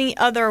from any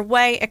other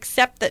way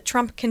except that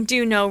Trump can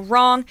do no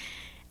wrong.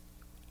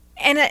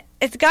 And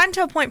it's gotten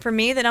to a point for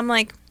me that I'm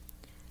like,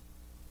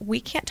 we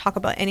can't talk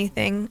about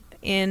anything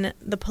in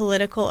the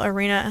political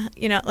arena.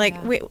 You know, like,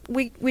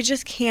 we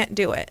just can't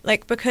do it.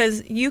 Like,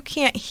 because you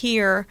can't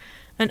hear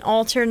an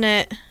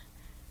alternate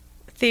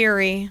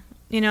theory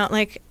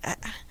like,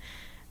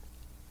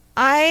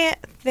 I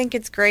think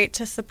it's great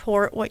to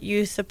support what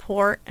you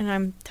support, and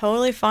I'm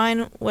totally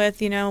fine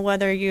with,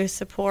 whether you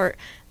support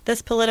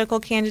this political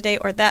candidate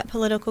or that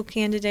political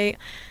candidate.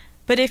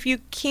 But if you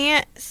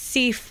can't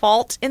see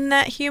fault in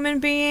that human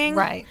being,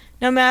 Right.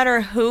 no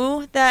matter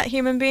who that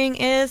human being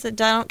is, I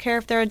don't care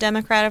if they're a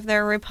Democrat, if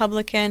they're a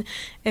Republican,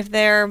 if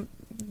they're,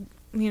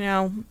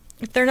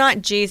 if they're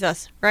not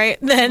Jesus, right?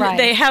 Then Right.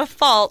 they have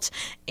fault.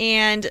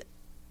 And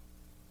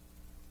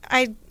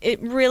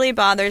it really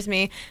bothers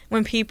me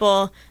when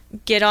people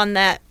get on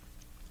that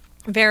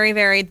very,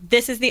 very,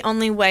 this is the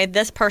only way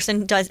this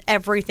person does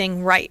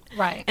everything right.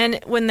 Right. And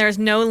when there's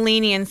no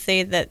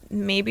leniency that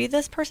maybe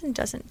this person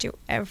doesn't do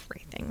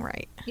everything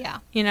right. Yeah.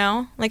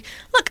 Like,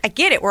 look, I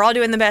get it. We're all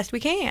doing the best we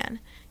can.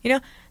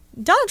 Donald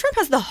Trump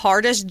has the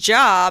hardest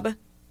job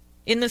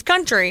in this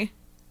country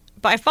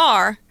by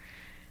far.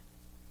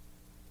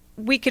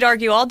 We could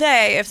argue all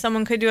day if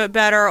someone could do it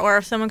better or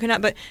if someone could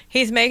not, but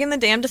he's making the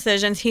damn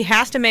decisions. He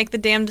has to make the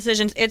damn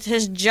decisions. It's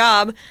his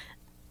job.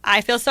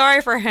 I feel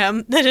sorry for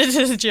him that it's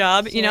his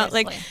job,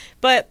 Seriously.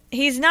 but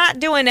he's not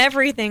doing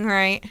everything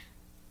right.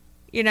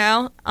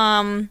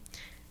 Some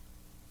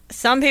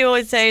people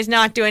would say he's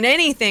not doing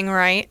anything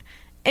right,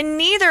 and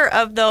neither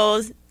of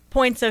those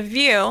points of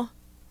view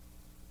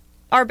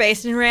are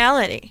based in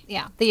reality.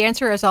 Yeah. The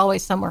answer is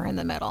always somewhere in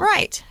the middle.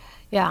 Right.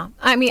 Yeah.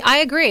 I mean, I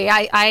agree.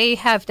 I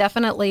have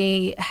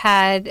definitely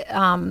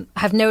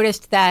have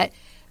noticed that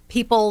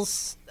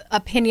people's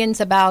opinions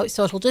about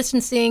social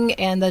distancing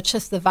and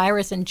just the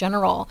virus in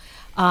general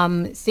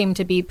seem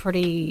to be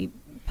pretty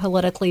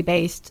politically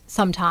based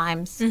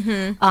sometimes.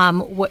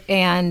 Mm-hmm.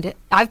 And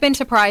I've been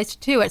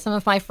surprised, too, at some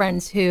of my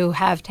friends who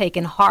have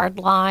taken hard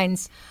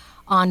lines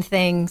on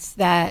things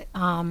that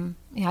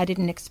I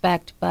didn't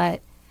expect. But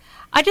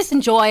I just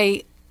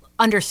enjoy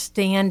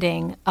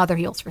understanding other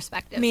people's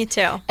perspectives. Me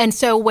too. And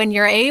so when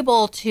you're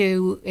able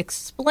to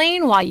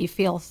explain why you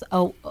feel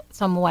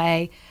some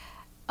way,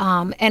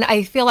 and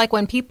I feel like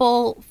when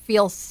people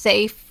feel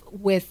safe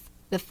with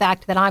the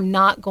fact that I'm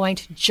not going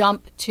to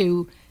jump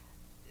to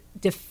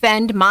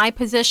defend my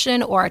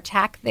position or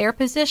attack their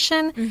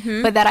position,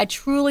 but that I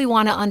truly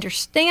want to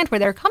understand where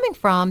they're coming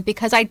from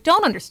because I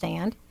don't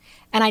understand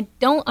and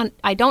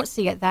I don't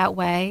see it that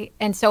way.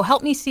 And so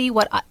help me see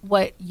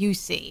what you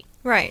see.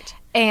 Right.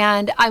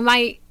 And I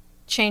might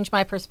change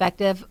my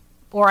perspective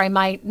or I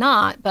might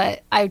not,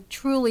 but I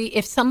truly,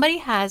 if somebody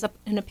has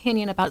an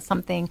opinion about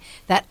something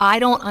that I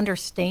don't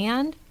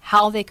understand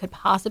how they could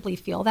possibly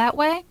feel that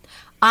way,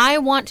 I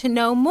want to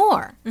know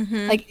more.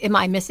 Mm-hmm. Like, am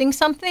I missing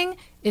something?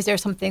 Is there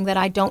something that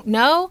I don't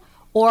know?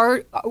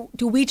 Or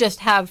do we just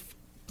have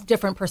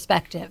different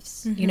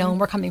perspectives, and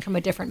we're coming from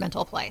a different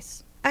mental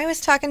place? I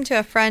was talking to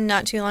a friend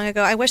not too long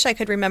ago. I wish I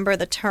could remember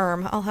the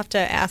term. I'll have to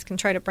ask and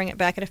try to bring it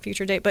back at a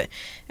future date. But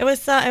it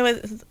was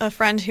a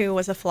friend who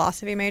was a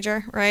philosophy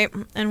major, right?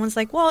 And was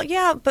like, well,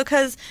 yeah,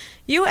 because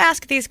you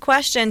ask these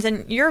questions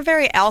and you're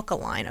very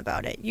alkaline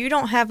about it. You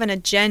don't have an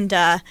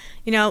agenda.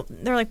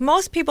 They're like,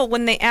 most people,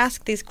 when they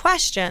ask these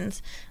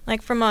questions,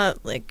 like from a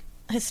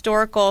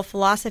historical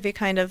philosophy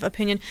kind of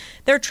opinion,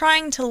 they're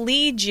trying to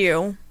lead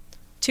you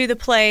to the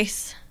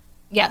place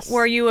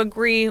where you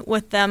agree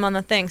with them on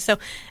the thing. So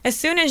as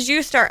soon as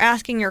you start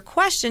asking your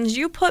questions,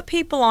 you put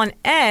people on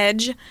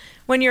edge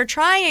when you're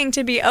trying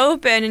to be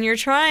open and you're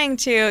trying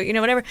to,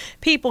 whatever,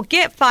 people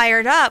get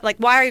fired up. Like,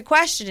 why are you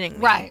questioning me?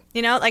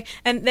 Right.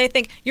 And they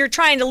think you're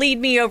trying to lead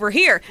me over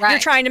here. Right. You're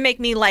trying to make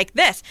me like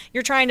this.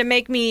 You're trying to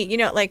make me,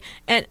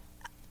 and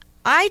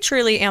I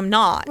truly am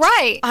not.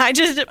 Right.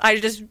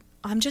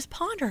 I'm just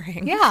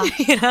pondering. Yeah.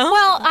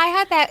 Well, I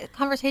had that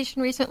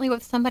conversation recently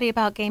with somebody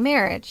about gay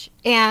marriage,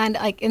 and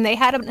they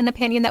had an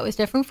opinion that was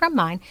different from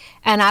mine,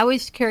 and I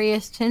was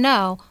curious to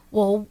know,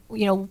 well,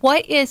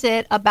 what is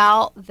it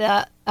about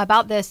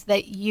this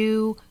that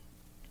you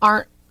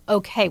aren't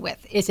okay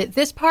with? Is it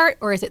this part,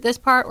 or is it this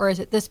part, or is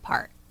it this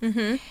part?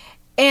 Mm-hmm.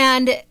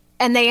 And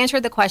they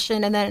answered the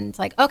question, and then it's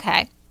like,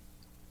 okay,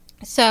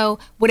 so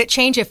would it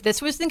change if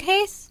this was the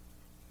case,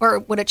 or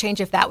would it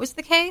change if that was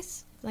the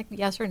case? Like,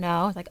 yes or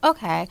no. It's like,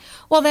 okay,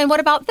 well then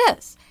what about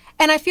this?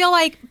 And I feel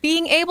like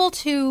being able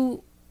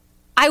to,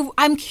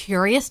 I'm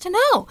curious to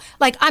know.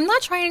 Like, I'm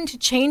not trying to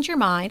change your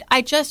mind.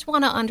 I just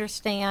want to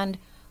understand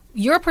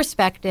your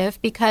perspective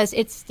because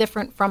it's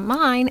different from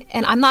mine,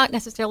 and I'm not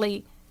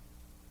necessarily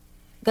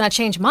going to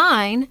change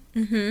mine,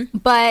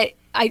 but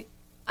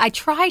I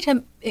try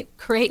to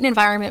create an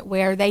environment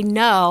where they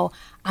know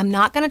I'm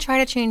not going to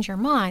try to change your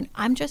mind.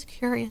 I'm just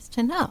curious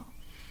to know.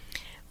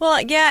 Well,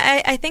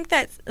 yeah, I think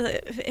that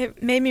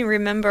it made me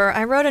remember.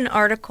 I wrote an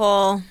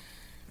article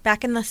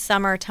back in the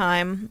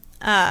summertime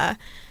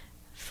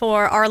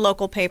for our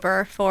local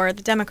paper, for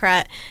the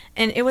Democrat,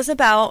 and it was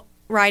about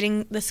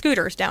riding the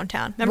scooters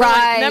downtown.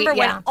 Remember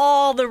when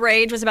all the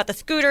rage was about the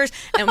scooters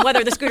and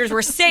whether the scooters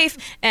were safe,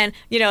 and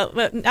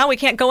now we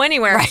can't go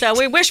anywhere, right. So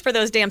we wish for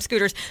those damn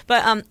scooters.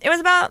 But it was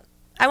about,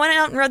 I went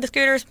out and rode the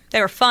scooters.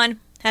 They were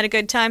fun, had a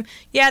good time.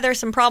 Yeah, there's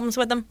some problems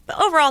with them,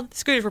 but overall, the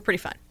scooters were pretty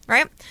fun,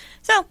 right?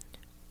 So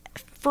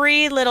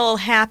free little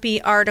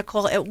happy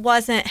article. It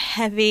wasn't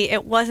heavy.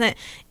 It wasn't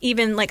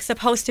even like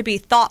supposed to be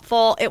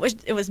thoughtful. It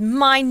was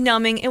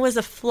mind-numbing. It was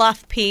a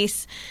fluff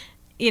piece,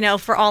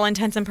 for all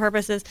intents and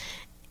purposes.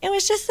 It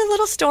was just a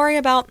little story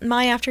about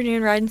my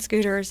afternoon riding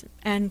scooters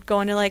and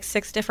going to like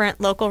 6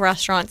 different local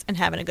restaurants and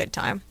having a good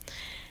time.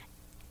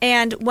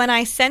 And when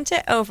I sent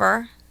it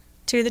over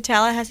to the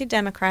Tallahassee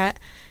Democrat,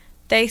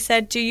 they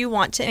said, "Do you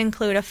want to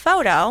include a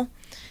photo?"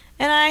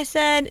 And I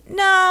said,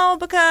 "No,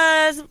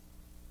 because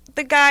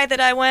the guy that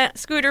I went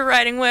scooter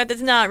riding with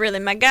is not really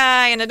my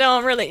guy, and I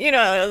don't really, it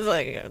was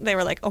like," they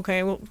were like,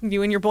 "Okay, well,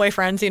 you and your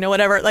boyfriends,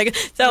 whatever." Like,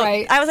 so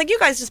Right. I was like, "You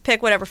guys just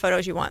pick whatever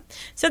photos you want."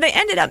 So they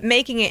ended up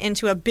making it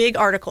into a big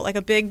article, like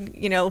a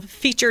big,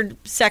 featured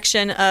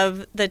section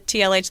of the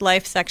TLH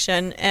Life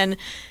section, and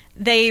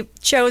they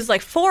chose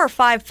like 4 or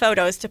 5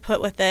 photos to put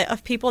with it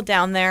of people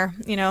down there,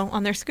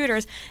 on their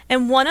scooters.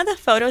 And one of the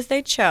photos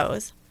they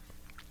chose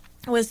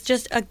was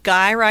just a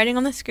guy riding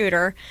on the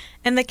scooter,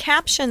 and the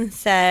caption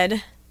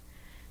said,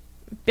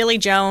 Billy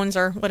Jones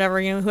or whatever,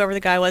 whoever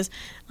the guy was,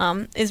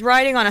 is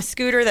riding on a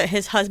scooter that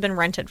his husband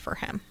rented for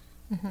him.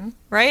 Mm-hmm.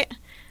 Right?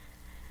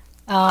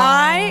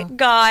 I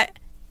got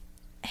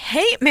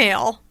hate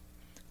mail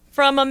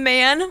from a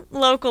man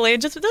locally.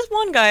 Just this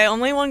one guy,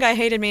 only one guy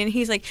hated me, and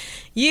he's like,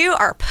 "You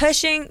are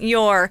pushing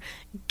your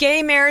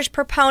gay marriage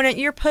proponent.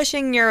 You're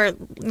pushing your,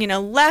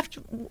 left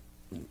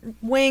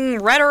wing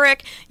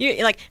rhetoric.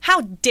 You like,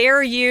 how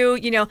dare you,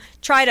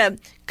 try to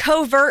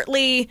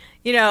covertly,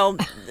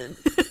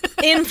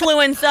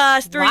 influence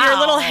us through your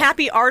little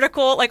happy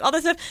article," like all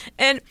this stuff.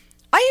 And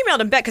I emailed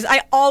him back because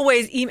I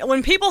always email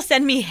when people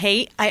send me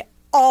hate. I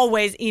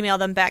always email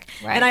them back,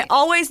 right. And I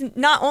always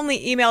not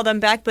only email them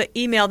back, but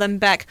email them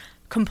back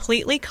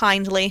completely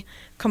kindly,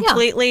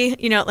 completely,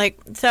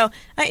 So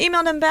I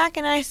emailed him back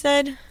and I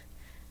said,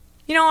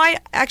 I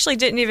actually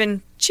didn't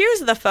even choose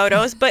the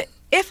photos, but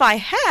if I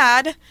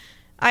had,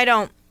 I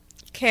don't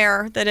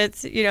care that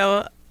it's,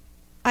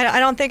 I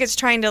don't think it's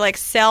trying to like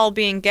sell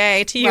being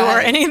gay to you or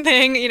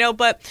anything,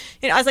 but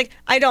I was like,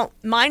 I don't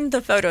mind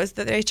the photos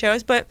that they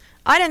chose, but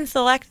I didn't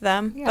select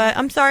them. Yeah. But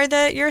I'm sorry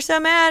that you're so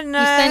mad. And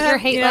you sent your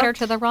hate letter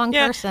to the wrong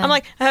person. I'm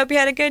like, I hope you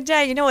had a good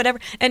day, whatever.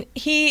 And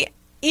he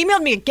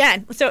emailed me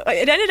again. So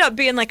it ended up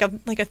being like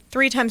a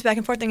 3 times back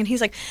and forth thing. And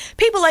he's like,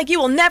 "People like you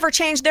will never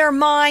change their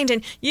mind.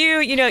 And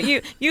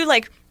you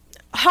like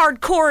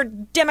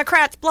hardcore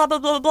Democrats, blah, blah,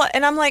 blah, blah."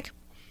 And I'm like,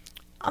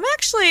 I'm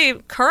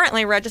actually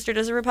currently registered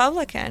as a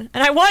Republican.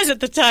 And I was at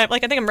the time.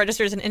 Like, I think I'm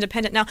registered as an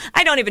independent now.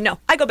 I don't even know.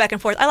 I go back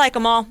and forth. I like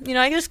them all.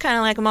 I just kind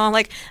of like them all.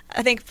 Like,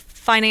 I think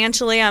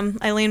financially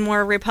I lean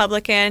more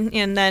Republican.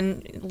 And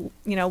then,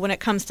 when it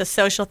comes to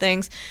social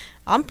things,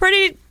 I'm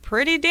pretty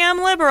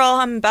damn liberal.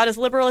 I'm about as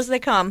liberal as they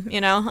come,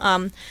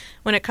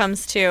 when it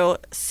comes to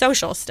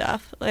social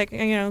stuff. Like,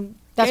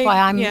 That's why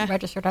I'm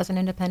registered as an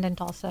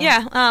independent also.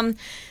 Yeah.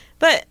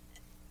 But,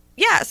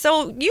 yeah,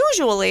 so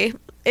usually...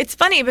 It's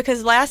funny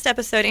because last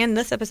episode and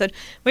this episode,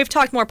 we've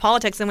talked more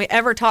politics than we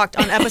ever talked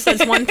on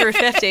episodes 1 through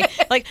 50.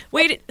 Like,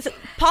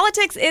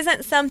 politics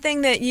isn't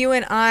something that you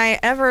and I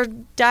ever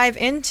dive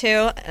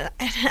into.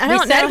 We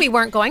said we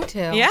weren't going to.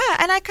 Yeah,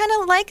 and I kind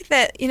of like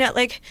that,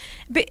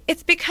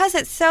 it's because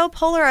it's so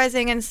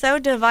polarizing and so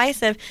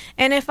divisive.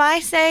 And if I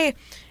say,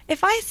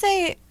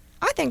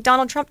 I think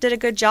Donald Trump did a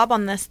good job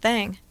on this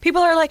thing,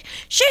 people are like,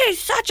 "She's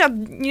such a,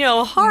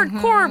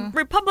 hardcore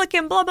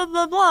Republican, blah, blah,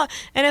 blah, blah."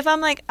 And if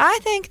I'm like, I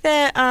think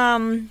that,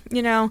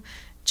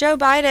 Joe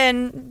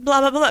Biden,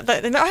 blah, blah, blah,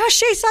 but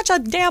she's such a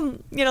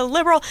damn,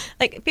 liberal.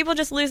 Like, people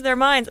just lose their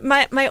minds.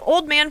 My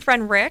old man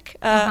friend Rick,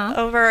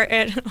 over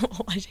at,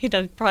 he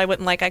probably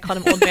wouldn't like I called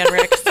him old man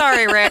Rick.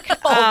 Sorry, Rick.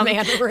 Old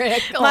man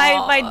Rick.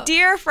 My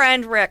dear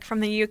friend Rick from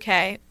the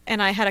UK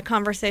and I had a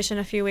conversation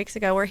a few weeks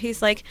ago where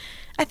he's like,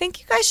 "I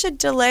think you guys should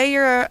delay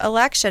your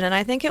election, and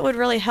I think it would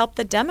really help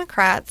the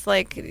Democrats."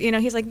 Like,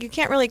 he's like, "You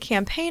can't really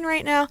campaign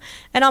right now."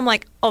 And I'm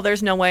like, "Oh,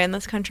 there's no way in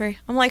this country."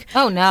 I'm like,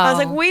 "Oh, no." I was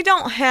like, "We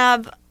don't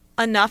have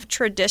enough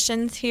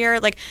traditions here.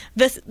 Like,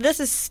 this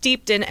is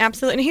steeped in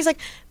absolute." And he's like,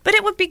 "But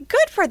it would be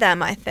good for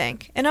them, I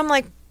think." And I'm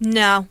like,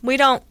 "No, we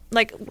don't.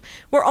 Like,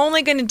 we're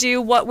only going to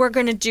do what we're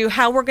going to do,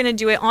 how we're going to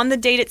do it on the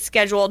date it's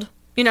scheduled."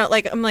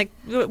 I'm like,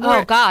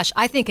 oh gosh,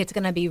 I think it's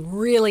going to be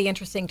really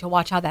interesting to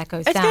watch how that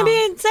goes down. It's going to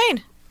be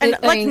insane. And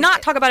let's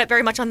not talk about it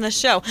very much on this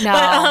show.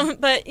 No.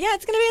 But yeah,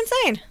 it's going to be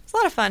insane. It's a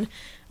lot of fun.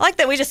 I like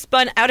that we just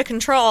spun out of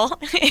control.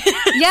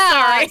 Yeah.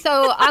 Sorry.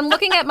 So I'm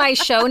looking at my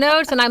show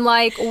notes and I'm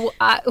like,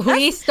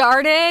 we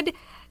started,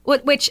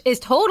 which is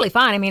totally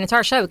fine. I mean, it's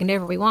our show. We can do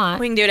whatever we want.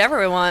 We can do whatever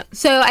we want.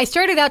 So I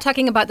started out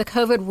talking about the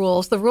COVID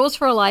rules, the rules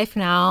for life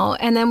now.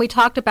 And then we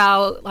talked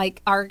about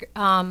like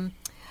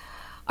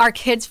our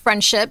kids'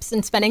 friendships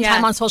and spending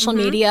time on social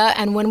media,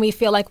 and when we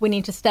feel like we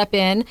need to step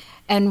in,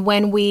 and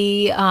when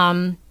we,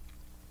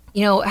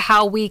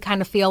 how we kind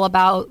of feel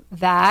about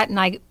that. And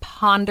I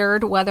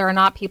pondered whether or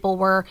not people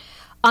were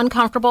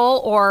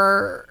uncomfortable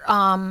or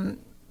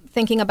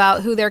thinking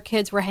about who their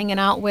kids were hanging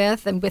out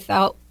with, and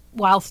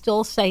while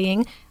still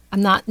saying,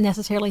 I'm not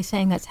necessarily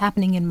saying that's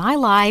happening in my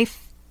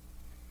life.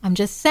 I'm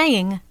just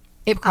saying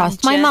it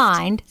crossed my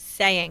mind.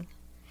 Saying.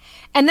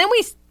 And then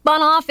we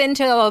spun off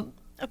into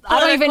I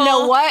don't even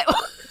know what.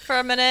 For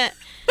a minute.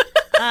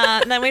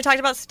 And then we talked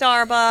about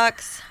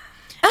Starbucks.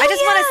 I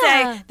just want to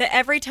say that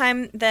every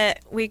time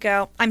that we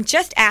go, I'm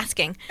just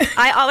asking,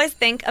 I always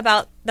think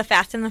about the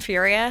Fast and the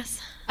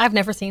Furious. I've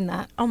never seen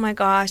that. Oh my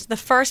gosh, the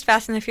first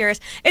Fast and the Furious.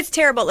 It's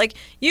terrible. Like,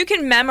 you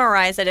can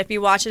memorize it if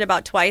you watch it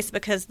about twice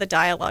because the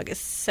dialogue is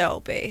so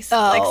basic.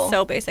 Like,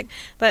 so basic.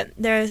 But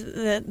there's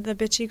the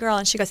bitchy girl,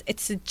 and she goes,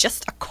 it's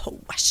just a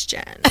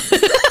question.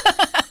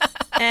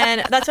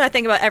 And that's what I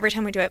think about every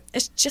time we do it.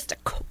 It's just a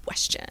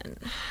question.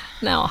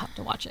 No, I'll have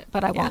to watch it,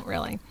 but I won't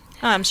really.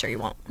 I'm sure you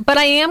won't. But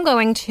I am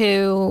going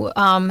to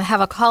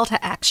have a call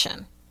to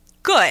action.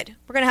 Good.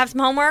 We're going to have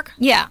some homework?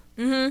 Yeah.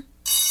 Mm-hmm.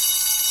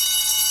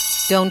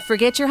 Don't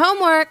forget your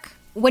homework.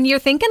 When you're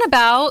thinking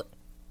about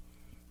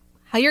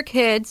how your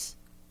kids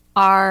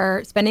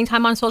are spending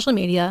time on social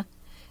media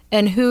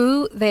and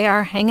who they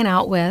are hanging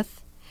out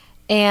with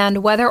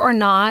and whether or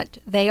not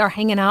they are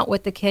hanging out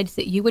with the kids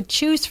that you would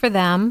choose for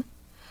them,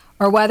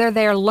 or whether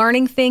they're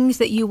learning things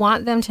that you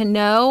want them to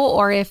know,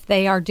 or if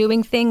they are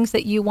doing things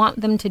that you want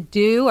them to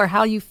do, or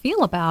how you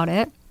feel about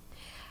it,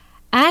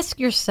 ask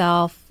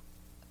yourself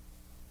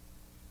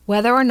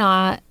whether or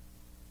not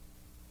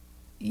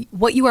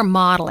what you are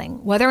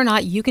modeling, whether or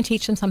not you can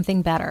teach them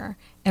something better,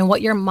 and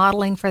what you're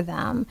modeling for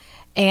them,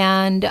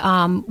 and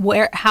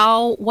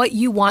what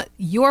you want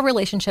your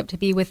relationship to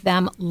be with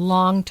them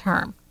long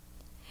term.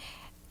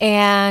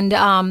 And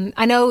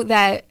I know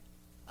that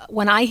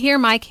when I hear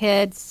my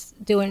kids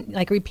doing,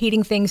 like,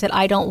 repeating things that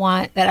I don't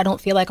want, that I don't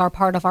feel like are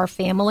part of our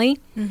family,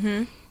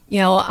 you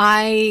know,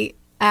 I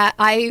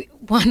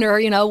wonder,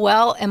 you know,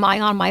 well, am I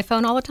on my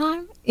phone all the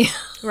time?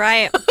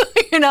 Right.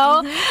 You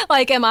know,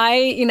 like, am I,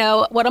 you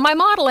know, what am I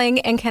modeling,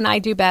 and can I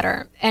do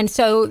better? And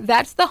so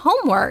that's the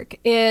homework,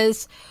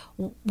 is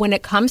when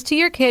it comes to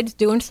your kids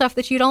doing stuff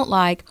that you don't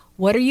like,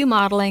 what are you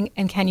modeling,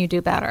 and can you do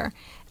better?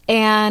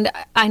 And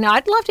I know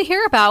I'd love to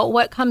hear about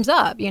what comes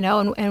up, you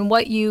know, and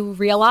what you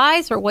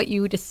realize or what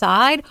you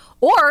decide.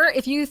 Or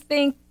if you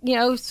think, you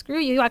know, screw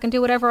you, I can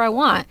do whatever I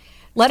want.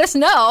 Let us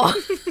know.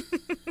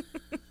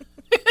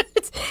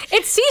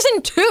 It's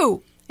season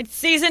 2. It's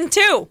season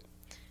 2.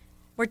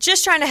 We're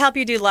just trying to help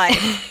you do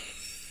life.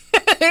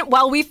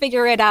 While we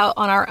figure it out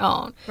on our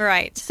own.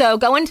 Right. So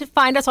go and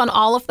find us on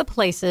all of the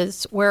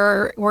places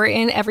where we're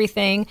in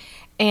everything.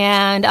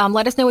 And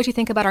let us know what you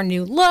think about our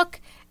new look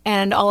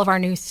and all of our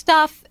new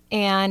stuff.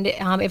 And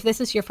if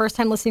this is your first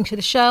time listening to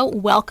the show,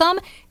 welcome.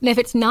 And if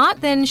it's not,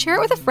 then share it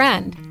with a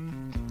friend.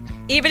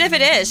 Even if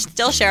it is,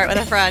 still share it with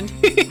a friend.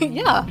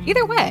 Yeah,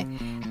 either way.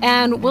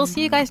 And we'll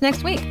see you guys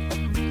next week.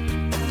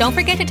 Don't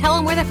forget to tell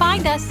them where to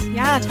find us.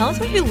 Yeah, tell us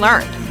what you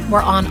learned.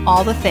 We're on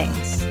all the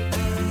things.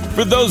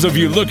 For those of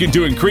you looking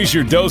to increase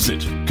your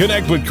dosage,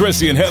 connect with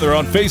Chrissy and Heather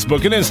on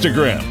Facebook and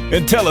Instagram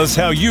and tell us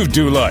how you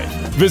do life.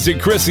 Visit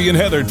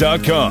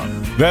ChrissyandHeather.com.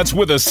 That's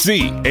with a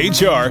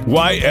CHRYSSY.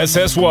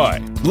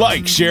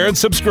 Like, share, and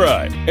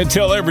subscribe, and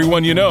tell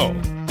everyone you know.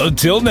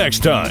 Until next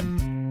time.